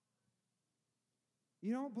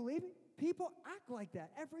 You don't believe it? People act like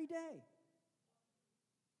that every day.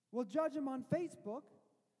 We'll judge them on Facebook,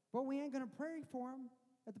 but we ain't going to pray for them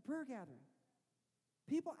at the prayer gathering.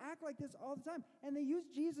 People act like this all the time, and they use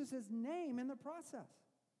Jesus' name in the process.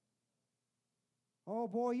 Oh,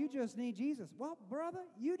 boy, you just need Jesus. Well, brother,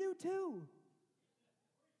 you do too.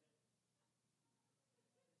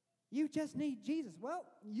 You just need Jesus. Well,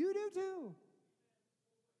 you do too.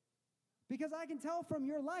 Because I can tell from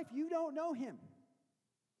your life you don't know him.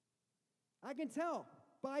 I can tell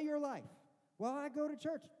by your life. Well, I go to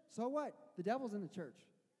church. So what? The devil's in the church.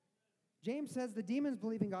 James says the demons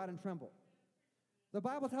believe in God and tremble. The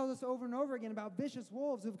Bible tells us over and over again about vicious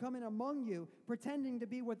wolves who've come in among you, pretending to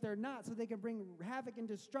be what they're not so they can bring havoc and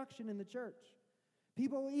destruction in the church.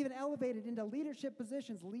 People even elevated into leadership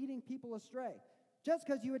positions, leading people astray. Just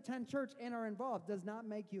because you attend church and are involved does not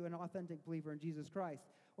make you an authentic believer in Jesus Christ.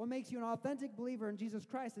 What makes you an authentic believer in Jesus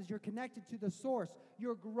Christ is you're connected to the source.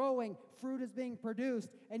 You're growing, fruit is being produced,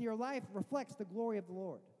 and your life reflects the glory of the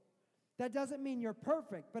Lord. That doesn't mean you're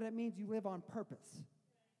perfect, but it means you live on purpose.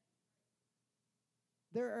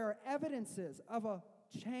 There are evidences of a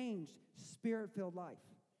changed, spirit-filled life.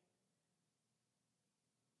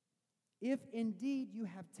 If indeed you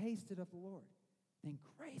have tasted of the Lord, then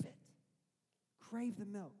crave it. Crave the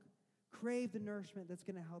milk. Crave the nourishment that's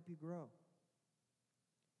going to help you grow.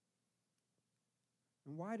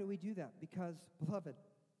 And why do we do that? Because, beloved,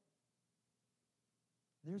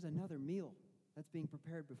 there's another meal that's being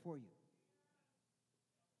prepared before you.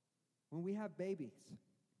 When we have babies,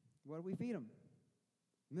 what do we feed them?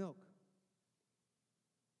 Milk.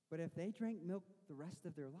 But if they drank milk the rest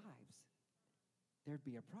of their lives, there'd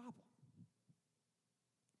be a problem.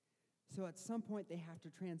 So at some point, they have to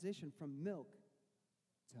transition from milk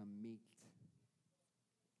to meat.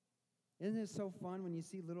 Isn't it so fun when you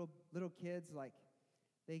see little kids, like,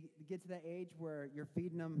 they get to that age where you're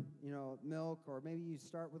feeding them, milk, or maybe you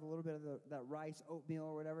start with a little bit of that rice, oatmeal,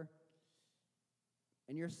 or whatever,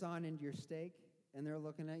 and you're sawing into your steak, and they're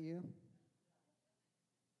looking at you.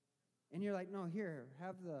 And you're like, no, here,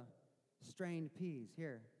 have the strained peas,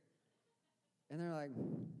 here. And they're like,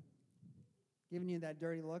 giving you that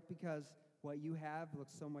dirty look because what you have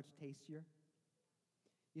looks so much tastier.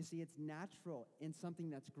 You see, it's natural in something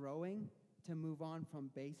that's growing to move on from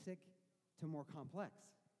basic to more complex.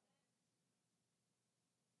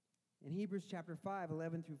 In Hebrews chapter 5,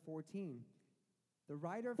 11 through 14, the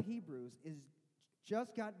writer of Hebrews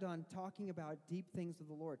just got done talking about deep things of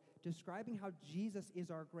the Lord, describing how Jesus is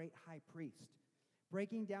our great high priest,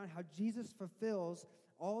 breaking down how Jesus fulfills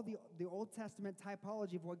all the Old Testament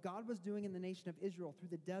typology of what God was doing in the nation of Israel through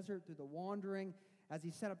the desert, through the wandering, as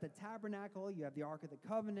he set up the tabernacle. You have the Ark of the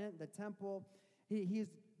Covenant, the temple. He's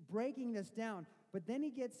breaking this down. But then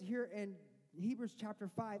he gets here in Hebrews chapter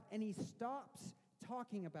 5, and he stops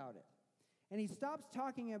talking about it. And he stops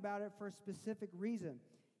talking about it for a specific reason.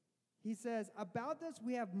 He says, about this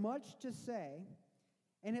we have much to say,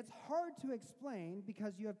 and it's hard to explain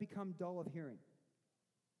because you have become dull of hearing.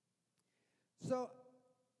 So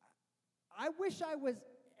I wish I was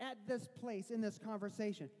at this place in this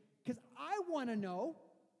conversation because I want to know.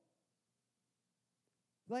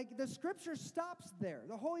 Like, the scripture stops there.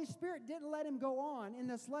 The Holy Spirit didn't let him go on in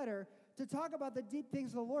this letter to talk about the deep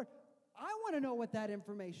things of the Lord. I want to know what that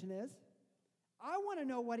information is. I want to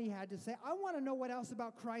know what he had to say. I want to know what else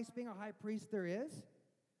about Christ being a high priest there is.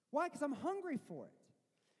 Why? Because I'm hungry for it.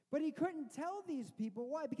 But he couldn't tell these people.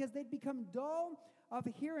 Why? Because they'd become dull of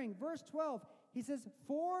hearing. Verse 12, he says,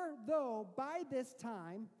 for though by this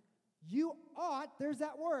time you ought, there's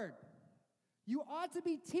that word, you ought to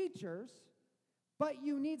be teachers, but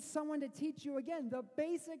you need someone to teach you again the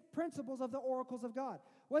basic principles of the oracles of God.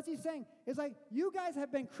 What's he saying? It's like, you guys have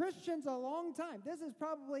been Christians a long time. This is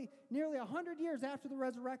probably nearly 100 years after the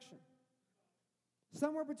resurrection.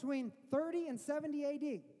 Somewhere between 30 and 70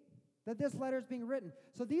 AD that this letter is being written.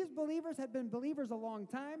 So these believers had been believers a long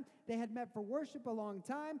time. They had met for worship a long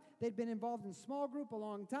time. They'd been involved in small group a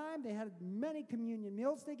long time. They had many communion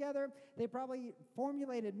meals together. They probably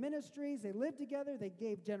formulated ministries. They lived together. They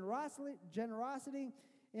gave generosity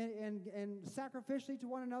and sacrificially to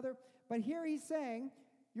one another. But here he's saying,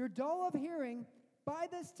 you're dull of hearing. By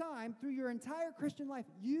this time, through your entire Christian life,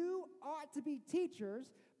 you ought to be teachers,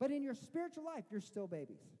 but in your spiritual life, you're still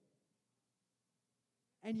babies.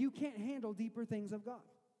 and you can't handle deeper things of God.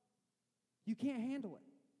 You can't handle it.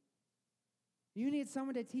 You need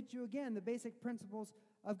someone to teach you again the basic principles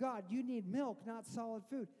of God. You need milk, not solid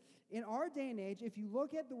food. In our day and age, if you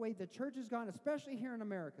look at the way the church has gone, especially here in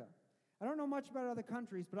America, I don't know much about other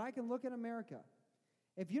countries, but I can look at America.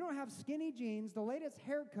 If you don't have skinny jeans, the latest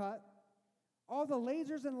haircut, all the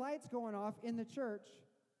lasers and lights going off in the church,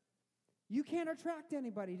 you can't attract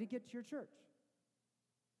anybody to get to your church.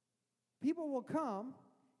 People will come,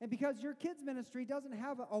 and because your kids' ministry doesn't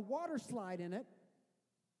have a water slide in it,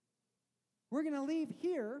 we're going to leave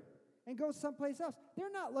here and go someplace else.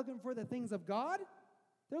 They're not looking for the things of God.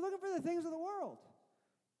 They're looking for the things of the world.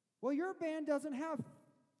 Well, your band doesn't have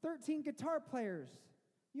 13 guitar players.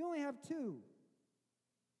 You only have 2.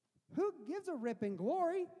 Who gives a rip in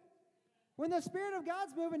glory? When the Spirit of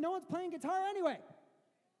God's moving, no one's playing guitar anyway.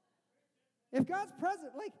 If God's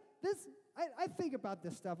present, like this, I think about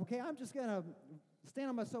this stuff, okay? I'm just going to stand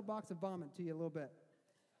on my soapbox and vomit to you a little bit.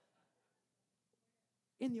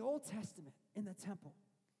 In the Old Testament, in the temple,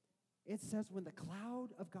 it says when the cloud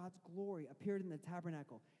of God's glory appeared in the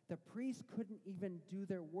tabernacle, the priests couldn't even do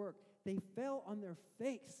their work. They fell on their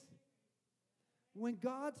face. When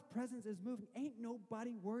God's presence is moving, ain't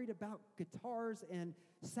nobody worried about guitars and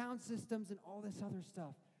sound systems and all this other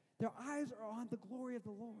stuff. Their eyes are on the glory of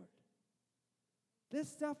the Lord. This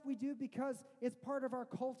stuff we do because it's part of our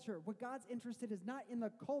culture. What God's interested is not in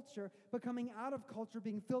the culture, but coming out of culture,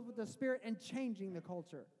 being filled with the Spirit and changing the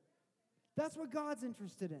culture. That's what God's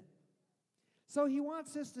interested in. So he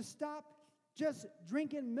wants us to stop just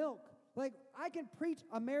drinking milk. Like, I can preach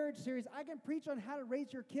a marriage series. I can preach on how to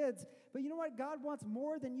raise your kids. But you know what? God wants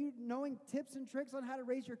more than you knowing tips and tricks on how to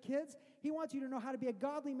raise your kids. He wants you to know how to be a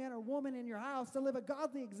godly man or woman in your house, to live a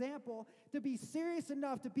godly example, to be serious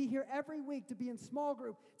enough to be here every week, to be in small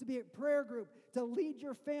group, to be at prayer group, to lead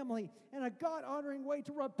your family in a God-honoring way,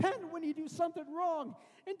 to repent when you do something wrong,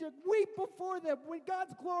 and to weep before them when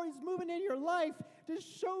God's glory is moving in your life, to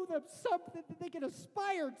show them something that they can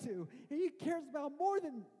aspire to. And He cares about more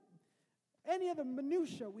than any of the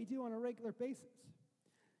minutia we do on a regular basis.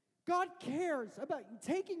 God cares about you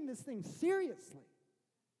taking this thing seriously.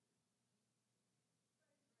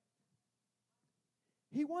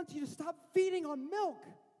 He wants you to stop feeding on milk.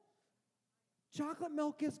 Chocolate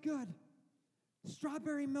milk is good.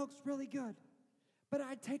 Strawberry milk's really good. But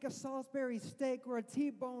I'd take a Salisbury steak or a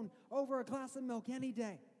T-bone over a glass of milk any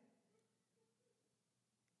day.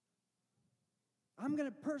 I'm going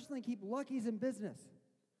to personally keep Lucky's in business.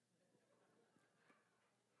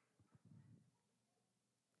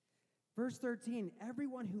 Verse 13,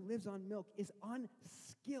 everyone who lives on milk is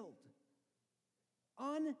unskilled.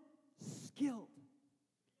 Unskilled.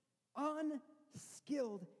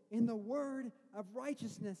 Unskilled in the word of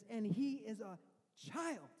righteousness, and he is a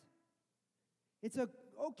child. It's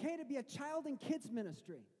okay to be a child in kids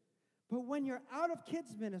ministry. But when you're out of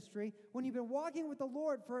kids ministry, when you've been walking with the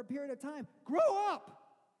Lord for a period of time, grow up.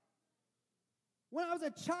 When I was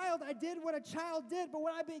a child, I did what a child did, but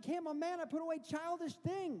when I became a man, I put away childish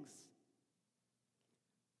things.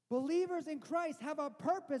 Believers in Christ have a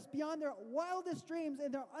purpose beyond their wildest dreams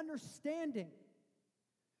and their understanding.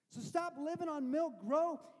 So stop living on milk,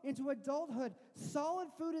 grow into adulthood. Solid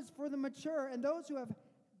food is for the mature and those who have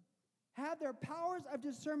had their powers of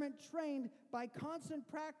discernment trained by constant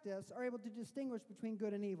practice are able to distinguish between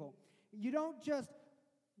good and evil. You don't just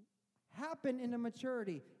happen into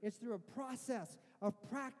maturity. It's through a process of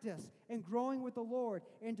practice and growing with the Lord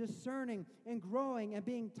and discerning and growing and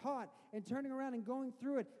being taught and turning around and going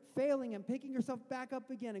through it, failing and picking yourself back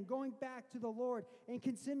up again and going back to the Lord and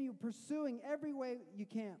continue pursuing every way you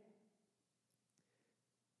can.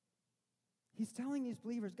 He's telling these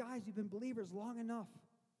believers, guys, you've been believers long enough.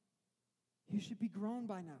 You should be grown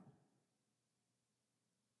by now.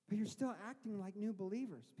 But you're still acting like new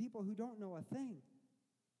believers, people who don't know a thing.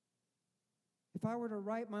 If I were to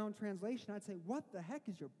write my own translation, I'd say, what the heck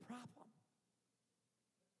is your problem?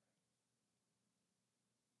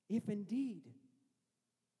 If indeed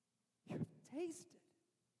you have tasted,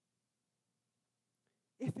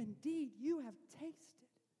 if indeed you have tasted,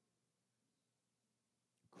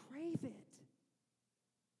 crave it.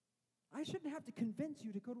 I shouldn't have to convince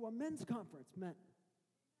you to go to a men's conference, men.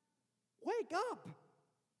 Wake up.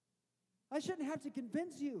 I shouldn't have to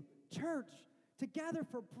convince you, church, to gather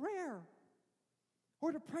for prayer,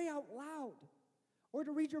 or to pray out loud, or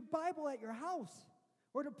to read your Bible at your house,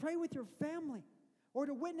 or to pray with your family, or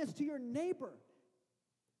to witness to your neighbor.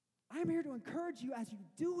 I'm here to encourage you as you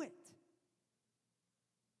do it.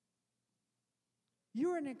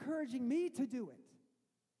 You're encouraging me to do it.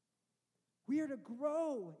 We are to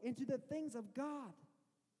grow into the things of God.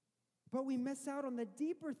 But we miss out on the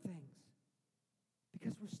deeper things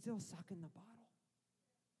because we're still sucking the bottle.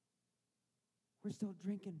 We're still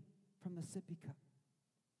drinking from the sippy cup.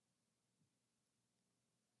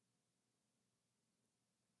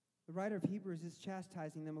 The writer of Hebrews is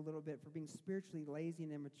chastising them a little bit for being spiritually lazy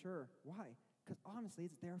and immature. Why? Because honestly,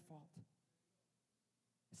 it's their fault.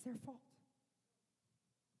 It's their fault.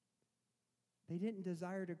 They didn't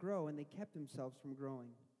desire to grow, and they kept themselves from growing,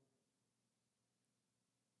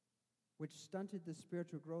 which stunted the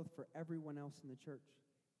spiritual growth for everyone else in the church,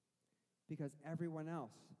 because everyone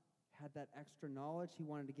else had that extra knowledge he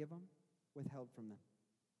wanted to give them, withheld from them.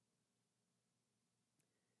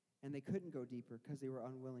 And they couldn't go deeper because they were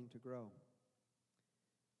unwilling to grow.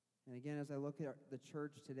 And again, as I look at the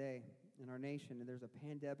church today in our nation, and there's a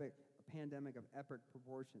pandemic of epic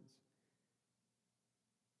proportions.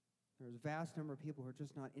 There's a vast number of people who are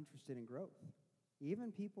just not interested in growth.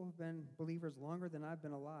 Even people who've been believers longer than I've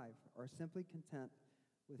been alive are simply content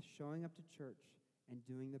with showing up to church and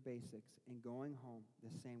doing the basics and going home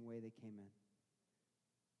the same way they came in.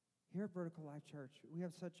 Here at Vertical Life Church, we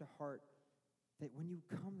have such a heart that when you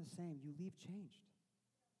come the same, you leave changed.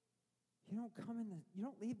 You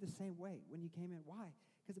don't leave the same way when you came in. Why?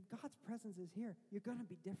 Because if God's presence is here, you're going to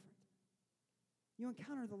be different. You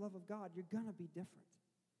encounter the love of God, you're going to be different.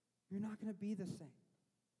 You're not going to be the same.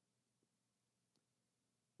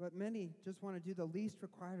 But many just want to do the least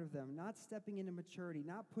required of them, not stepping into maturity,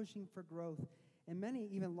 not pushing for growth. And many,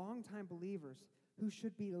 even longtime believers who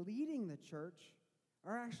should be leading the church,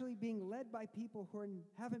 are actually being led by people who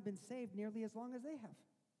haven't been saved nearly as long as they have.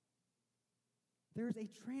 There's a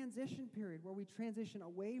transition period where we transition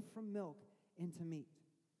away from milk into meat,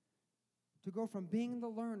 to go from being the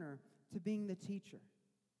learner to being the teacher.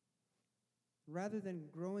 Rather than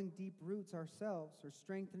growing deep roots ourselves or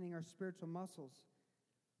strengthening our spiritual muscles,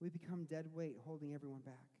 we become dead weight holding everyone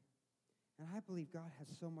back. And I believe God has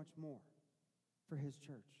so much more for his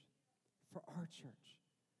church, for our church,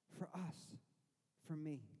 for us, for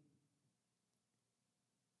me.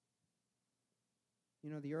 You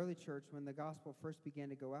know, the early church, when the gospel first began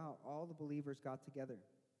to go out, all the believers got together.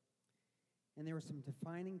 And there were some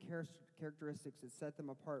defining characteristics that set them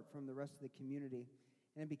apart from the rest of the community.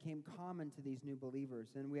 And it became common to these new believers.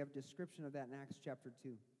 And we have a description of that in Acts chapter 2.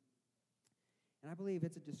 And I believe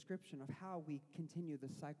it's a description of how we continue the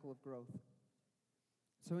cycle of growth.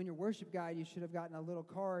 So in your worship guide, you should have gotten a little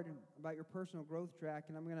card about your personal growth track.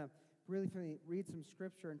 And I'm going to really read some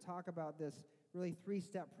scripture and talk about this really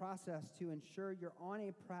 3-step process to ensure you're on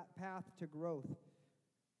a path to growth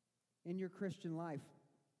in your Christian life.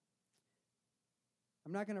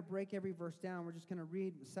 I'm not going to break every verse down. We're just going to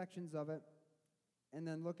read sections of it and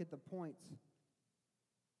then look at the points.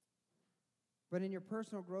 But in your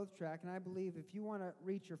personal growth track, and I believe if you want to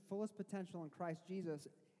reach your fullest potential in Christ Jesus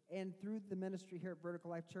and through the ministry here at Vertical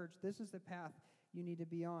Life Church, this is the path you need to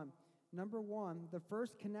be on. Number one, the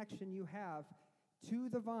first connection you have to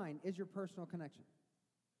the vine is your personal connection.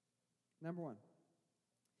 Number one.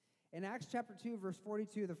 In Acts chapter 2, verse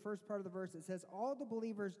 42, the first part of the verse, it says, all the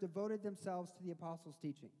believers devoted themselves to the apostles'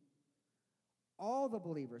 teaching. All the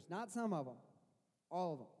believers, not some of them,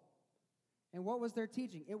 all of them. And what was their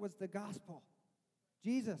teaching? It was the gospel.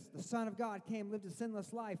 Jesus, the Son of God, came, lived a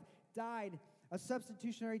sinless life, died a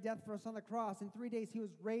substitutionary death for us on the cross. In 3 days, he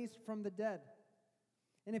was raised from the dead.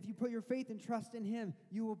 And if you put your faith and trust in him,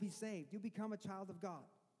 you will be saved. You'll become a child of God.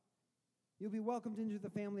 You'll be welcomed into the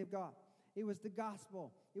family of God. It was the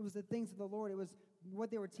gospel. It was the things of the Lord. It was what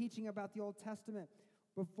they were teaching about the Old Testament.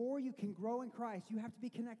 Before you can grow in Christ, you have to be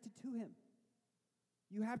connected to him.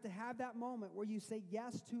 You have to have that moment where you say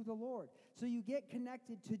yes to the Lord. So you get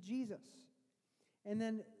connected to Jesus. And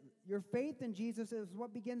then your faith in Jesus is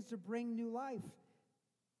what begins to bring new life.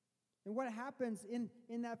 And what happens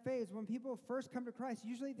in that phase, when people first come to Christ,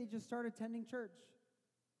 usually they just start attending church.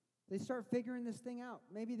 They start figuring this thing out.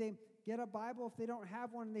 Maybe they get a Bible if they don't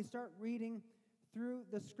have one, and they start reading through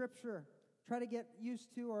the Scripture. Try to get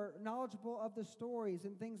used to or knowledgeable of the stories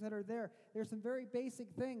and things that are there. There's some very basic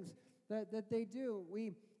things that they do.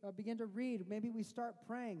 We begin to read. Maybe we start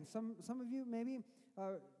praying. Some of you maybe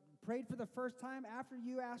prayed for the first time after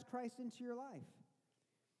you asked Christ into your life.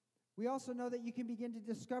 We also know that you can begin to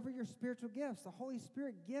discover your spiritual gifts. The Holy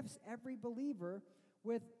Spirit gifts every believer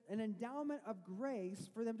with an endowment of grace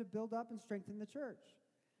for them to build up and strengthen the church.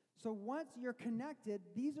 So once you're connected,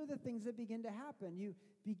 these are the things that begin to happen. You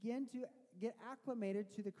begin to get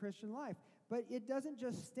acclimated to the Christian life. But it doesn't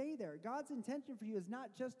just stay there. God's intention for you is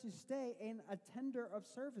not just to stay an attender of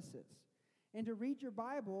services and to read your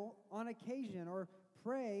Bible on occasion or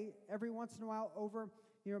pray every once in a while over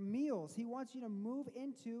your meals. He wants you to move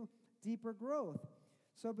into deeper growth.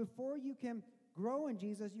 So before you can grow in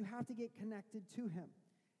Jesus, you have to get connected to him.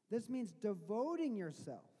 This means devoting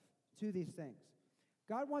yourself to these things.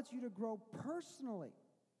 God wants you to grow personally.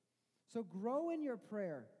 So grow in your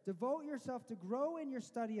prayer. Devote yourself to grow in your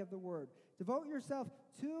study of the Word. Devote yourself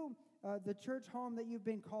to the church home that you've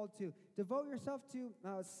been called to. Devote yourself to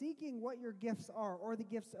seeking what your gifts are or the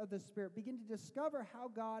gifts of the Spirit. Begin to discover how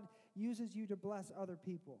God uses you to bless other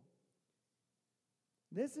people.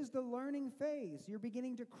 This is the learning phase. You're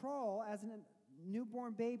beginning to crawl as a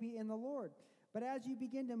newborn baby in the Lord. But as you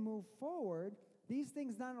begin to move forward, these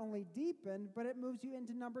things not only deepen, but it moves you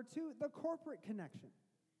into number 2, the corporate connection.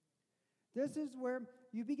 This is where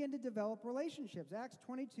you begin to develop relationships. Acts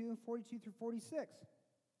 22, 42 through 46.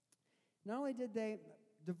 Not only did they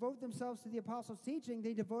devote themselves to the apostles' teaching,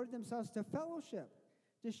 they devoted themselves to fellowship,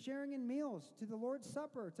 to sharing in meals, to the Lord's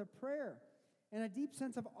Supper, to prayer. And a deep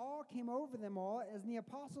sense of awe came over them all as the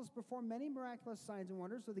apostles performed many miraculous signs and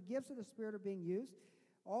wonders. So the gifts of the Spirit are being used.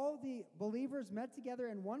 All the believers met together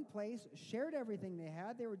in one place, shared everything they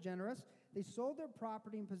had. They were generous. They sold their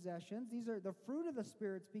property and possessions. These are the fruit of the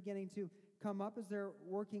Spirit's beginning to come up as they're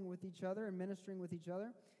working with each other and ministering with each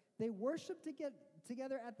other. They worshiped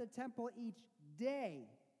together at the temple each day.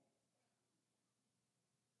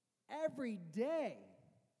 Every day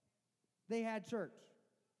they had church.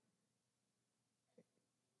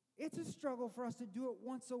 It's a struggle for us to do it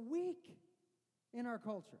once a week in our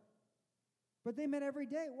culture. But they met every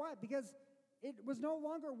day. Why? Because it was no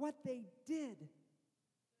longer what they did.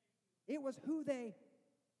 It was who they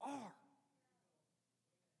are.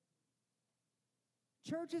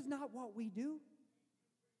 Church is not what we do.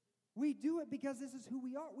 We do it because this is who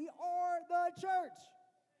we are. We are the church.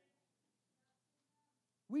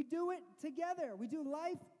 We do it together. We do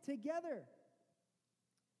life together.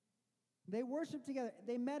 They worshiped together.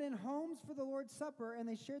 They met in homes for the Lord's Supper, and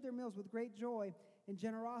they shared their meals with great joy and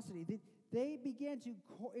generosity. They began to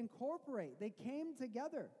incorporate. They came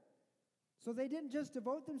together. So they didn't just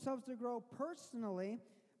devote themselves to grow personally,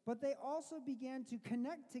 but they also began to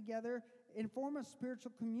connect together and form a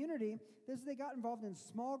spiritual community. They got involved in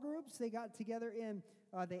small groups. They got together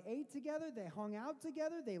they ate together. They hung out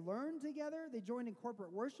together. They learned together. They joined in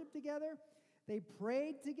corporate worship together. They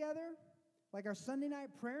prayed together. Like our Sunday night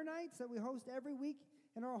prayer nights that we host every week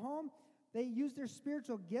in our home, they used their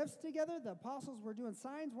spiritual gifts together. The apostles were doing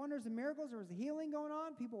signs, wonders, and miracles. There was healing going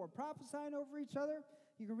on. People were prophesying over each other.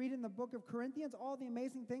 You can read in the book of Corinthians all the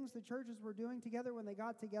amazing things the churches were doing together when they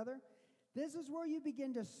got together. This is where you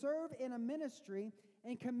begin to serve in a ministry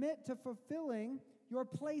and commit to fulfilling your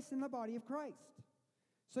place in the body of Christ.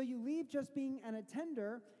 So you leave just being an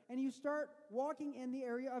attender and you start walking in the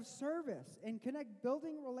area of service and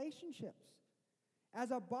building relationships.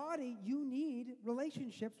 As a body, you need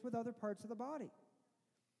relationships with other parts of the body.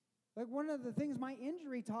 Like one of the things my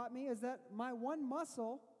injury taught me is that my one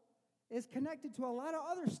muscle is connected to a lot of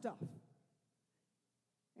other stuff.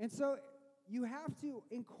 And so you have to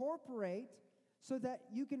incorporate so that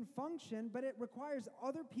you can function, but it requires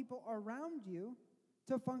other people around you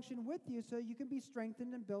to function with you so you can be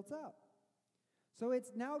strengthened and built up. So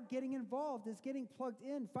it's now getting involved, it's getting plugged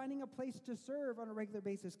in, finding a place to serve on a regular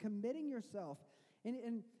basis, committing yourself.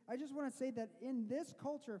 And I just want to say that in this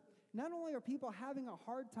culture, not only are people having a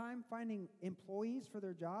hard time finding employees for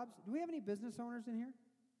their jobs. Do we have any business owners in here?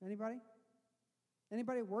 Anybody?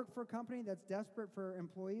 Anybody work for a company that's desperate for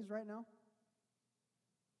employees right now?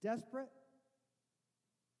 Desperate?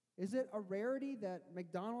 Is it a rarity that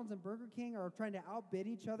McDonald's and Burger King are trying to outbid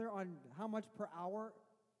each other on how much per hour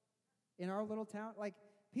in our little town? Like,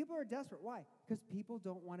 people are desperate. Why? Because people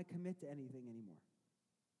don't want to commit to anything anymore.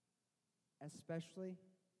 Especially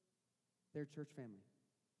their church family.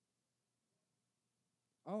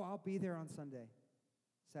 Oh, I'll be there on Sunday.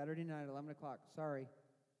 Saturday night, 11 o'clock. Sorry.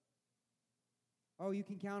 Oh, you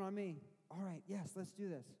can count on me. All right, yes, let's do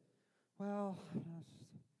this. Well,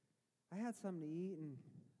 I had something to eat and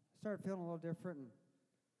started feeling a little different. And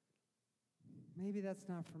maybe that's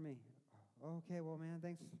not for me. Okay, well, man,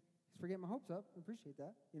 thanks for getting my hopes up. I appreciate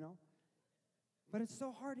that, But it's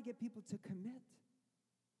so hard to get people to commit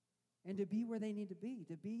and to be where they need to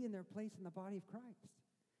be in their place in the body of Christ.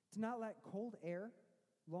 To not let cold air,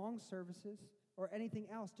 long services, or anything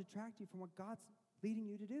else detract you from what God's leading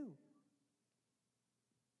you to do.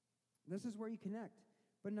 This is where you connect.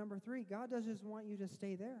 But number 3, God doesn't want you to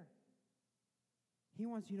stay there. He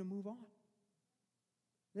wants you to move on.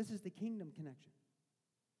 This is the kingdom connection.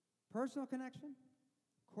 Personal connection,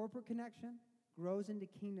 corporate connection, grows into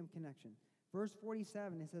kingdom connection. Verse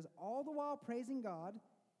 47, it says, all the while praising God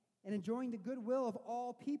and enjoying the goodwill of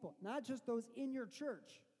all people, not just those in your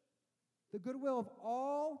church, the goodwill of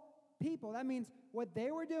all people. That means what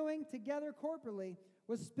they were doing together corporately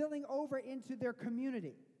was spilling over into their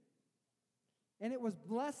community. And it was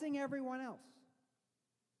blessing everyone else.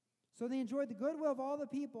 So they enjoyed the goodwill of all the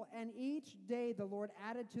people, and each day the Lord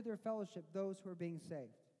added to their fellowship those who were being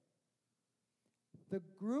saved. The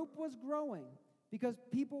group was growing because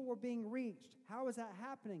people were being reached. How is that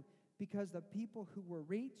happening? Because the people who were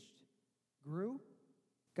reached grew,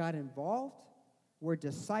 got involved, were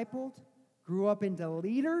discipled, grew up into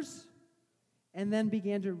leaders, and then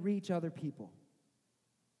began to reach other people.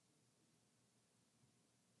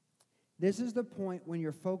 This is the point when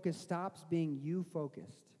your focus stops being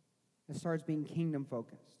you-focused and starts being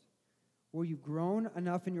kingdom-focused, where you've grown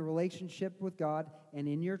enough in your relationship with God and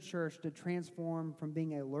in your church to transform from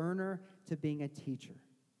being a learner to being a teacher.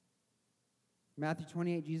 In Matthew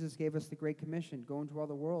 28, Jesus gave us the Great Commission: go into all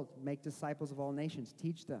the world, make disciples of all nations,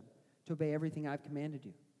 teach them to obey everything I've commanded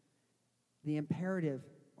you. The imperative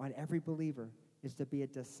on every believer is to be a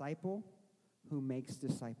disciple who makes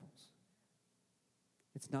disciples.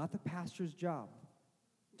 It's not the pastor's job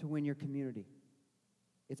to win your community.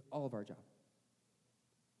 It's all of our job.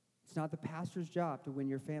 It's not the pastor's job to win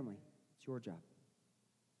your family. It's your job.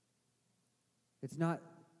 It's not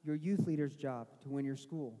your youth leader's job to win your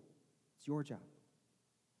school. It's your job.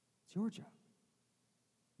 It's your job.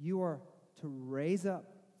 You are to raise up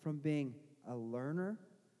from being a learner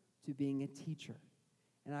to being a teacher.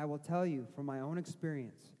 And I will tell you from my own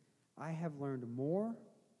experience, I have learned more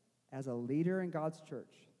as a leader in God's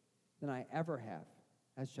church than I ever have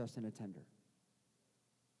as just an attender.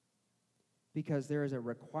 Because there is a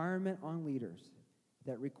requirement on leaders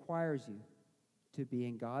that requires you to be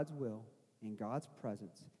in God's will, in God's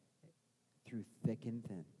presence, through thick and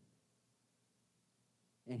thin.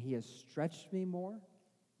 And He has stretched me more.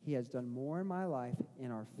 He has done more in my life,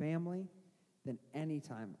 in our family, than any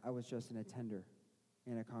time I was just an attender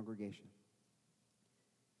in a congregation.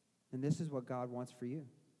 And this is what God wants for you.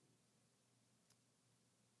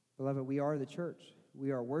 Beloved, we are the church.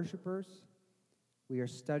 We are worshipers. We are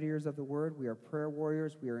studiers of the Word. We are prayer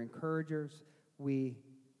warriors. We are encouragers. We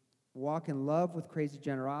walk in love with crazy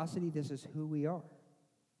generosity. This is who we are.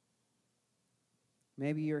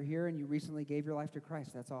 Maybe you're here and you recently gave your life to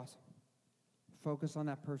Christ. That's awesome. Focus on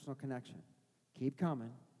that personal connection. Keep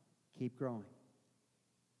coming. Keep growing.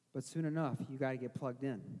 But soon enough, you got to get plugged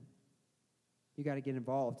in. You got to get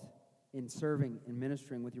involved in serving and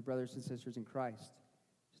ministering with your brothers and sisters in Christ,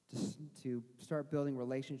 to start building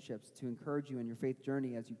relationships, to encourage you in your faith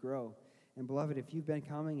journey as you grow. And beloved, if you've been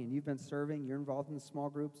coming and you've been serving, you're involved in the small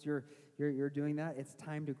groups, you're doing that, it's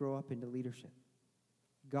time to grow up into leadership.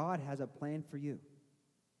 God has a plan for you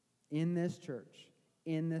in this church,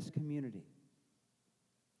 in this community.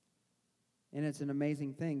 And it's an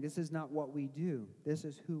amazing thing. This is not what we do. This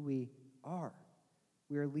is who we are.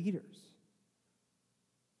 We are leaders.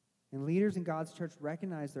 And leaders in God's church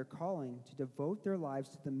recognize their calling to devote their lives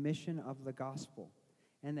to the mission of the gospel.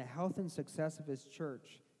 And the health and success of His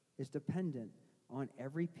church is dependent on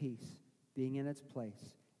every piece being in its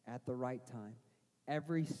place at the right time,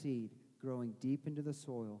 every seed growing deep into the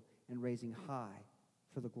soil and raising high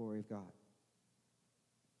for the glory of God.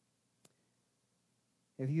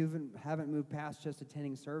 If you haven't moved past just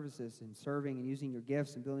attending services and serving and using your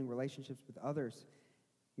gifts and building relationships with others,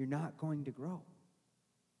 you're not going to grow.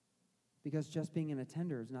 Because just being an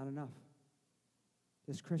attender is not enough.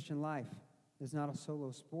 This Christian life is not a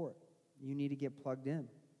solo sport. You need to get plugged in.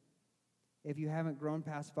 If you haven't grown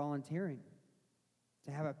past volunteering,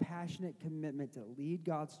 to have a passionate commitment to lead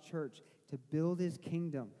God's church, to build His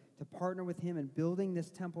kingdom, to partner with Him in building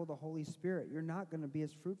this temple of the Holy Spirit, you're not going to be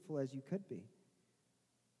as fruitful as you could be.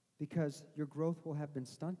 Because your growth will have been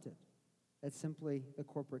stunted. That's simply the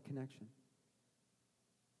corporate connection.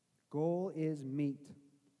 Goal is meat.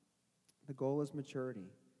 The goal is maturity.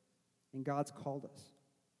 And God's called us.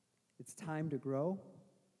 It's time to grow,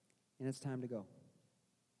 and it's time to go.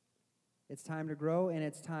 It's time to grow, and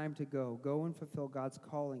it's time to go. Go and fulfill God's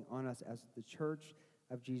calling on us as the church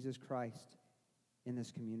of Jesus Christ in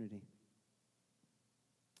this community.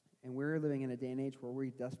 And we're living in a day and age where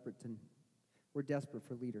we're desperate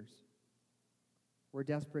for leaders. We're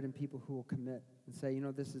desperate in people who will commit and say,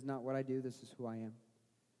 this is not what I do, this is who I am.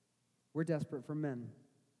 We're desperate for men.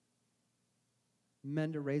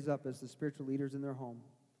 Men to raise up as the spiritual leaders in their home.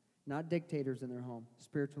 Not dictators in their home,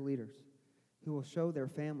 spiritual leaders who will show their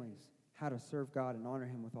families how to serve God and honor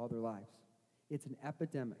Him with all their lives. It's an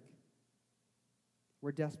epidemic.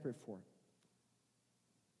 We're desperate for it.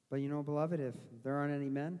 But beloved, if there aren't any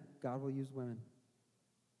men, God will use women.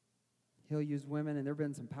 He'll use women, and there have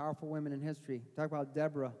been some powerful women in history. Talk about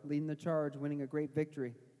Deborah leading the charge, winning a great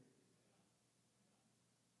victory.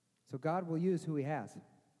 So God will use who he has.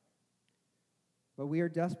 But we are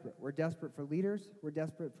desperate. We're desperate for leaders. We're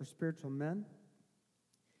desperate for spiritual men.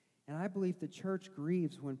 And I believe the church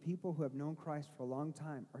grieves when people who have known Christ for a long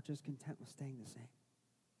time are just content with staying the same.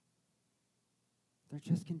 They're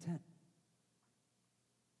just content.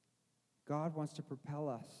 God wants to propel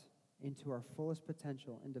us into our fullest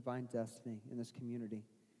potential and divine destiny in this community.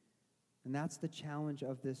 And that's the challenge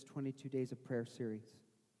of this 22 Days of Prayer series.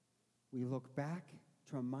 We look back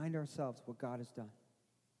to remind ourselves what God has done.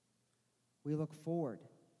 We look forward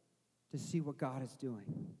to see what God is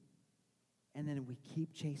doing. And then we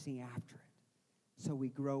keep chasing after it so we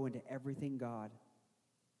grow into everything God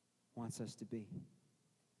wants us to be.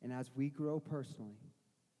 And as we grow personally,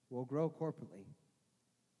 we'll grow corporately,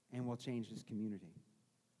 and we'll change this community.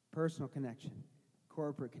 Personal connection,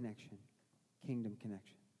 corporate connection, kingdom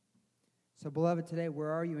connection. So, beloved, today, where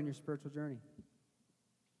are you in your spiritual journey?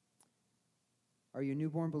 Are you a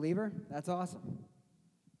newborn believer? That's awesome.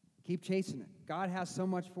 Keep chasing it. God has so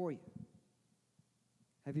much for you.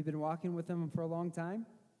 Have you been walking with him for a long time?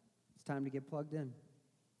 It's time to get plugged in,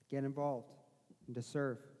 get involved, and to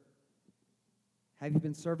serve. Have you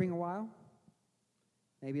been serving a while?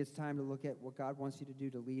 Maybe it's time to look at what God wants you to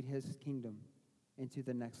do to lead his kingdom into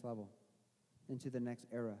the next level, into the next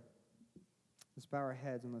era. Let's bow our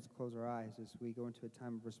heads and let's close our eyes as we go into a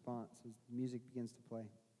time of response, as the music begins to play.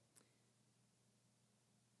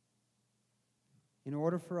 In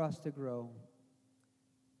order for us to grow,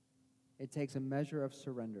 it takes a measure of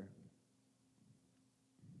surrender.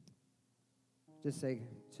 Just say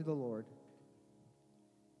to the Lord,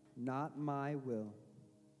 not my will,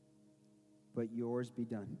 but yours be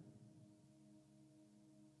done.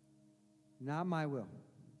 Not my will.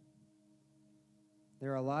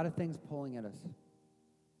 There are a lot of things pulling at us,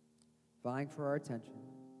 vying for our attention,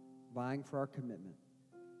 vying for our commitment.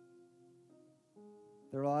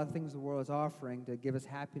 There are a lot of things the world is offering to give us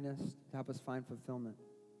happiness, to help us find fulfillment.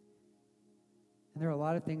 And there are a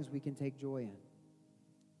lot of things we can take joy in.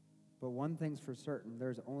 But one thing's for certain,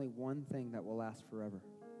 there's only one thing that will last forever.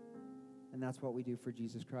 And that's what we do for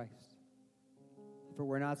Jesus Christ. If it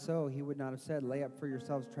were not so, he would not have said, lay up for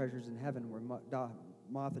yourselves treasures in heaven where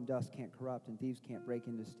moth and dust can't corrupt and thieves can't break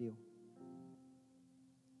in to steal.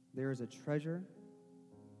 There is a treasure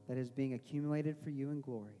that is being accumulated for you in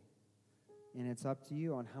glory. And it's up to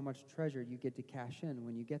you on how much treasure you get to cash in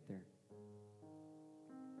when you get there.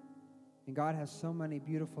 And God has so many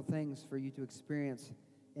beautiful things for you to experience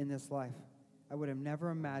in this life. I would have never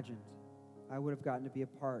imagined I would have gotten to be a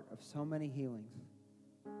part of so many healings,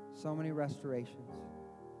 so many restorations,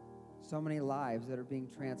 so many lives that are being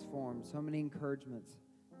transformed, so many encouragements,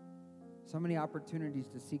 so many opportunities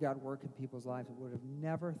to see God work in people's lives. I would have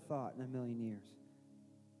never thought in a million years.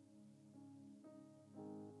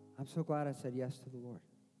 I'm so glad I said yes to the Lord.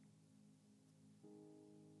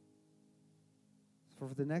 So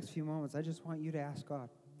for the next few moments, I just want you to ask God,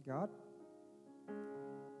 God,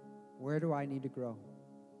 where do I need to grow?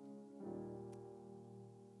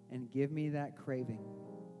 And give me that craving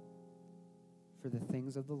for the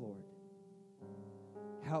things of the Lord.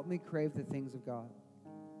 Help me crave the things of God.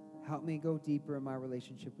 Help me go deeper in my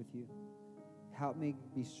relationship with you. Help me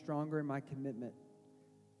be stronger in my commitment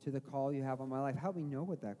to the call you have on my life. Help me know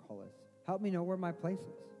what that call is. Help me know where my place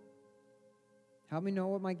is. Help me know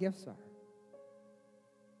what my gifts are.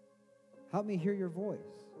 Help me hear your voice.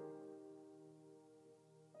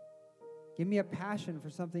 Give me a passion for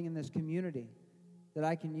something in this community that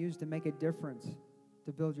I can use to make a difference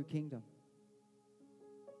to build your kingdom.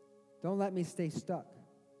 Don't let me stay stuck.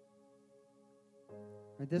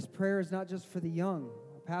 And this prayer is not just for the young.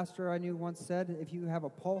 A pastor I knew once said, if you have a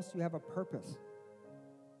pulse, you have a purpose.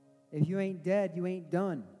 If you ain't dead, you ain't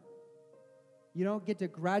done. You don't get to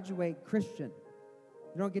graduate Christian.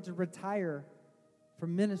 You don't get to retire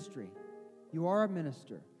from ministry. You are a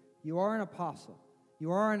minister. You are an apostle.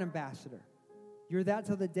 You are an ambassador. You're that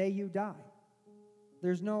till the day you die.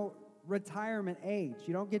 There's no retirement age.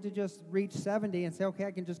 You don't get to just reach 70 and say, okay,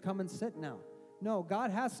 I can just come and sit now. No,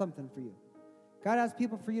 God has something for you. God has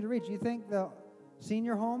people for you to reach. You think the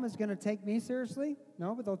senior home is going to take me seriously?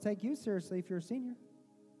 No, but they'll take you seriously if you're a senior.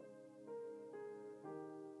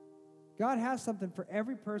 God has something for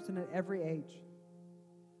every person at every age.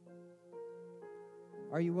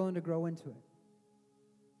 Are you willing to grow into it?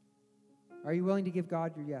 Are you willing to give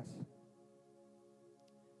God your yes?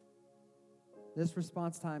 This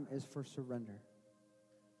response time is for surrender.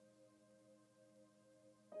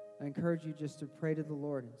 I encourage you just to pray to the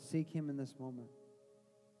Lord and seek him in this moment.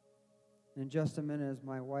 And in just a minute, as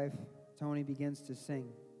my wife, Tony, begins to sing,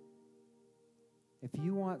 if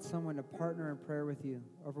you want someone to partner in prayer with you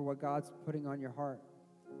over what God's putting on your heart,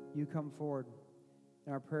 you come forward,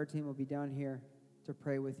 and our prayer team will be down here to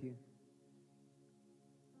pray with you.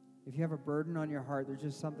 If you have a burden on your heart, there's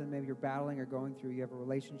just something maybe you're battling or going through, you have a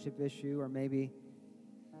relationship issue or maybe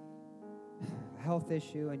a health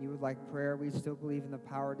issue and you would like prayer, we still believe in the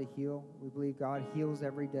power to heal. We believe God heals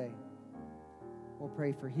every day. We'll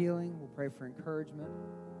pray for healing. We'll pray for encouragement.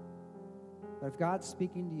 But if God's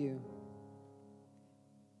speaking to you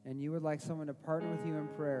and you would like someone to partner with you in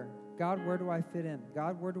prayer, God, where do I fit in?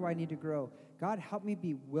 God, where do I need to grow? God, help me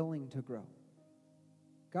be willing to grow.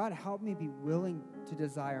 God, help me be willing to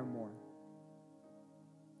desire more.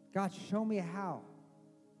 God, show me how.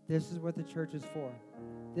 This is what the church is for.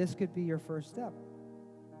 This could be your first step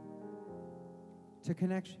to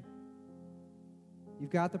connection. You've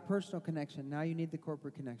got the personal connection. Now you need the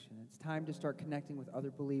corporate connection. It's time to start connecting with other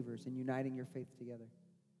believers and uniting your faith together.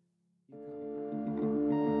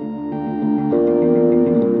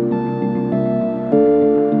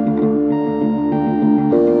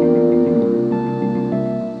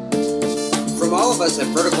 From all of us at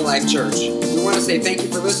Vertical Life Church, we want to say thank you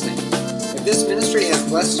for listening. If this ministry has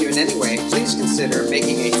blessed you in any way, please consider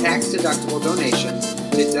making a tax-deductible donation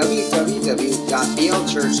to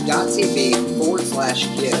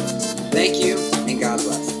www.blchurch.tv/give. Thank you, and God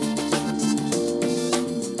bless.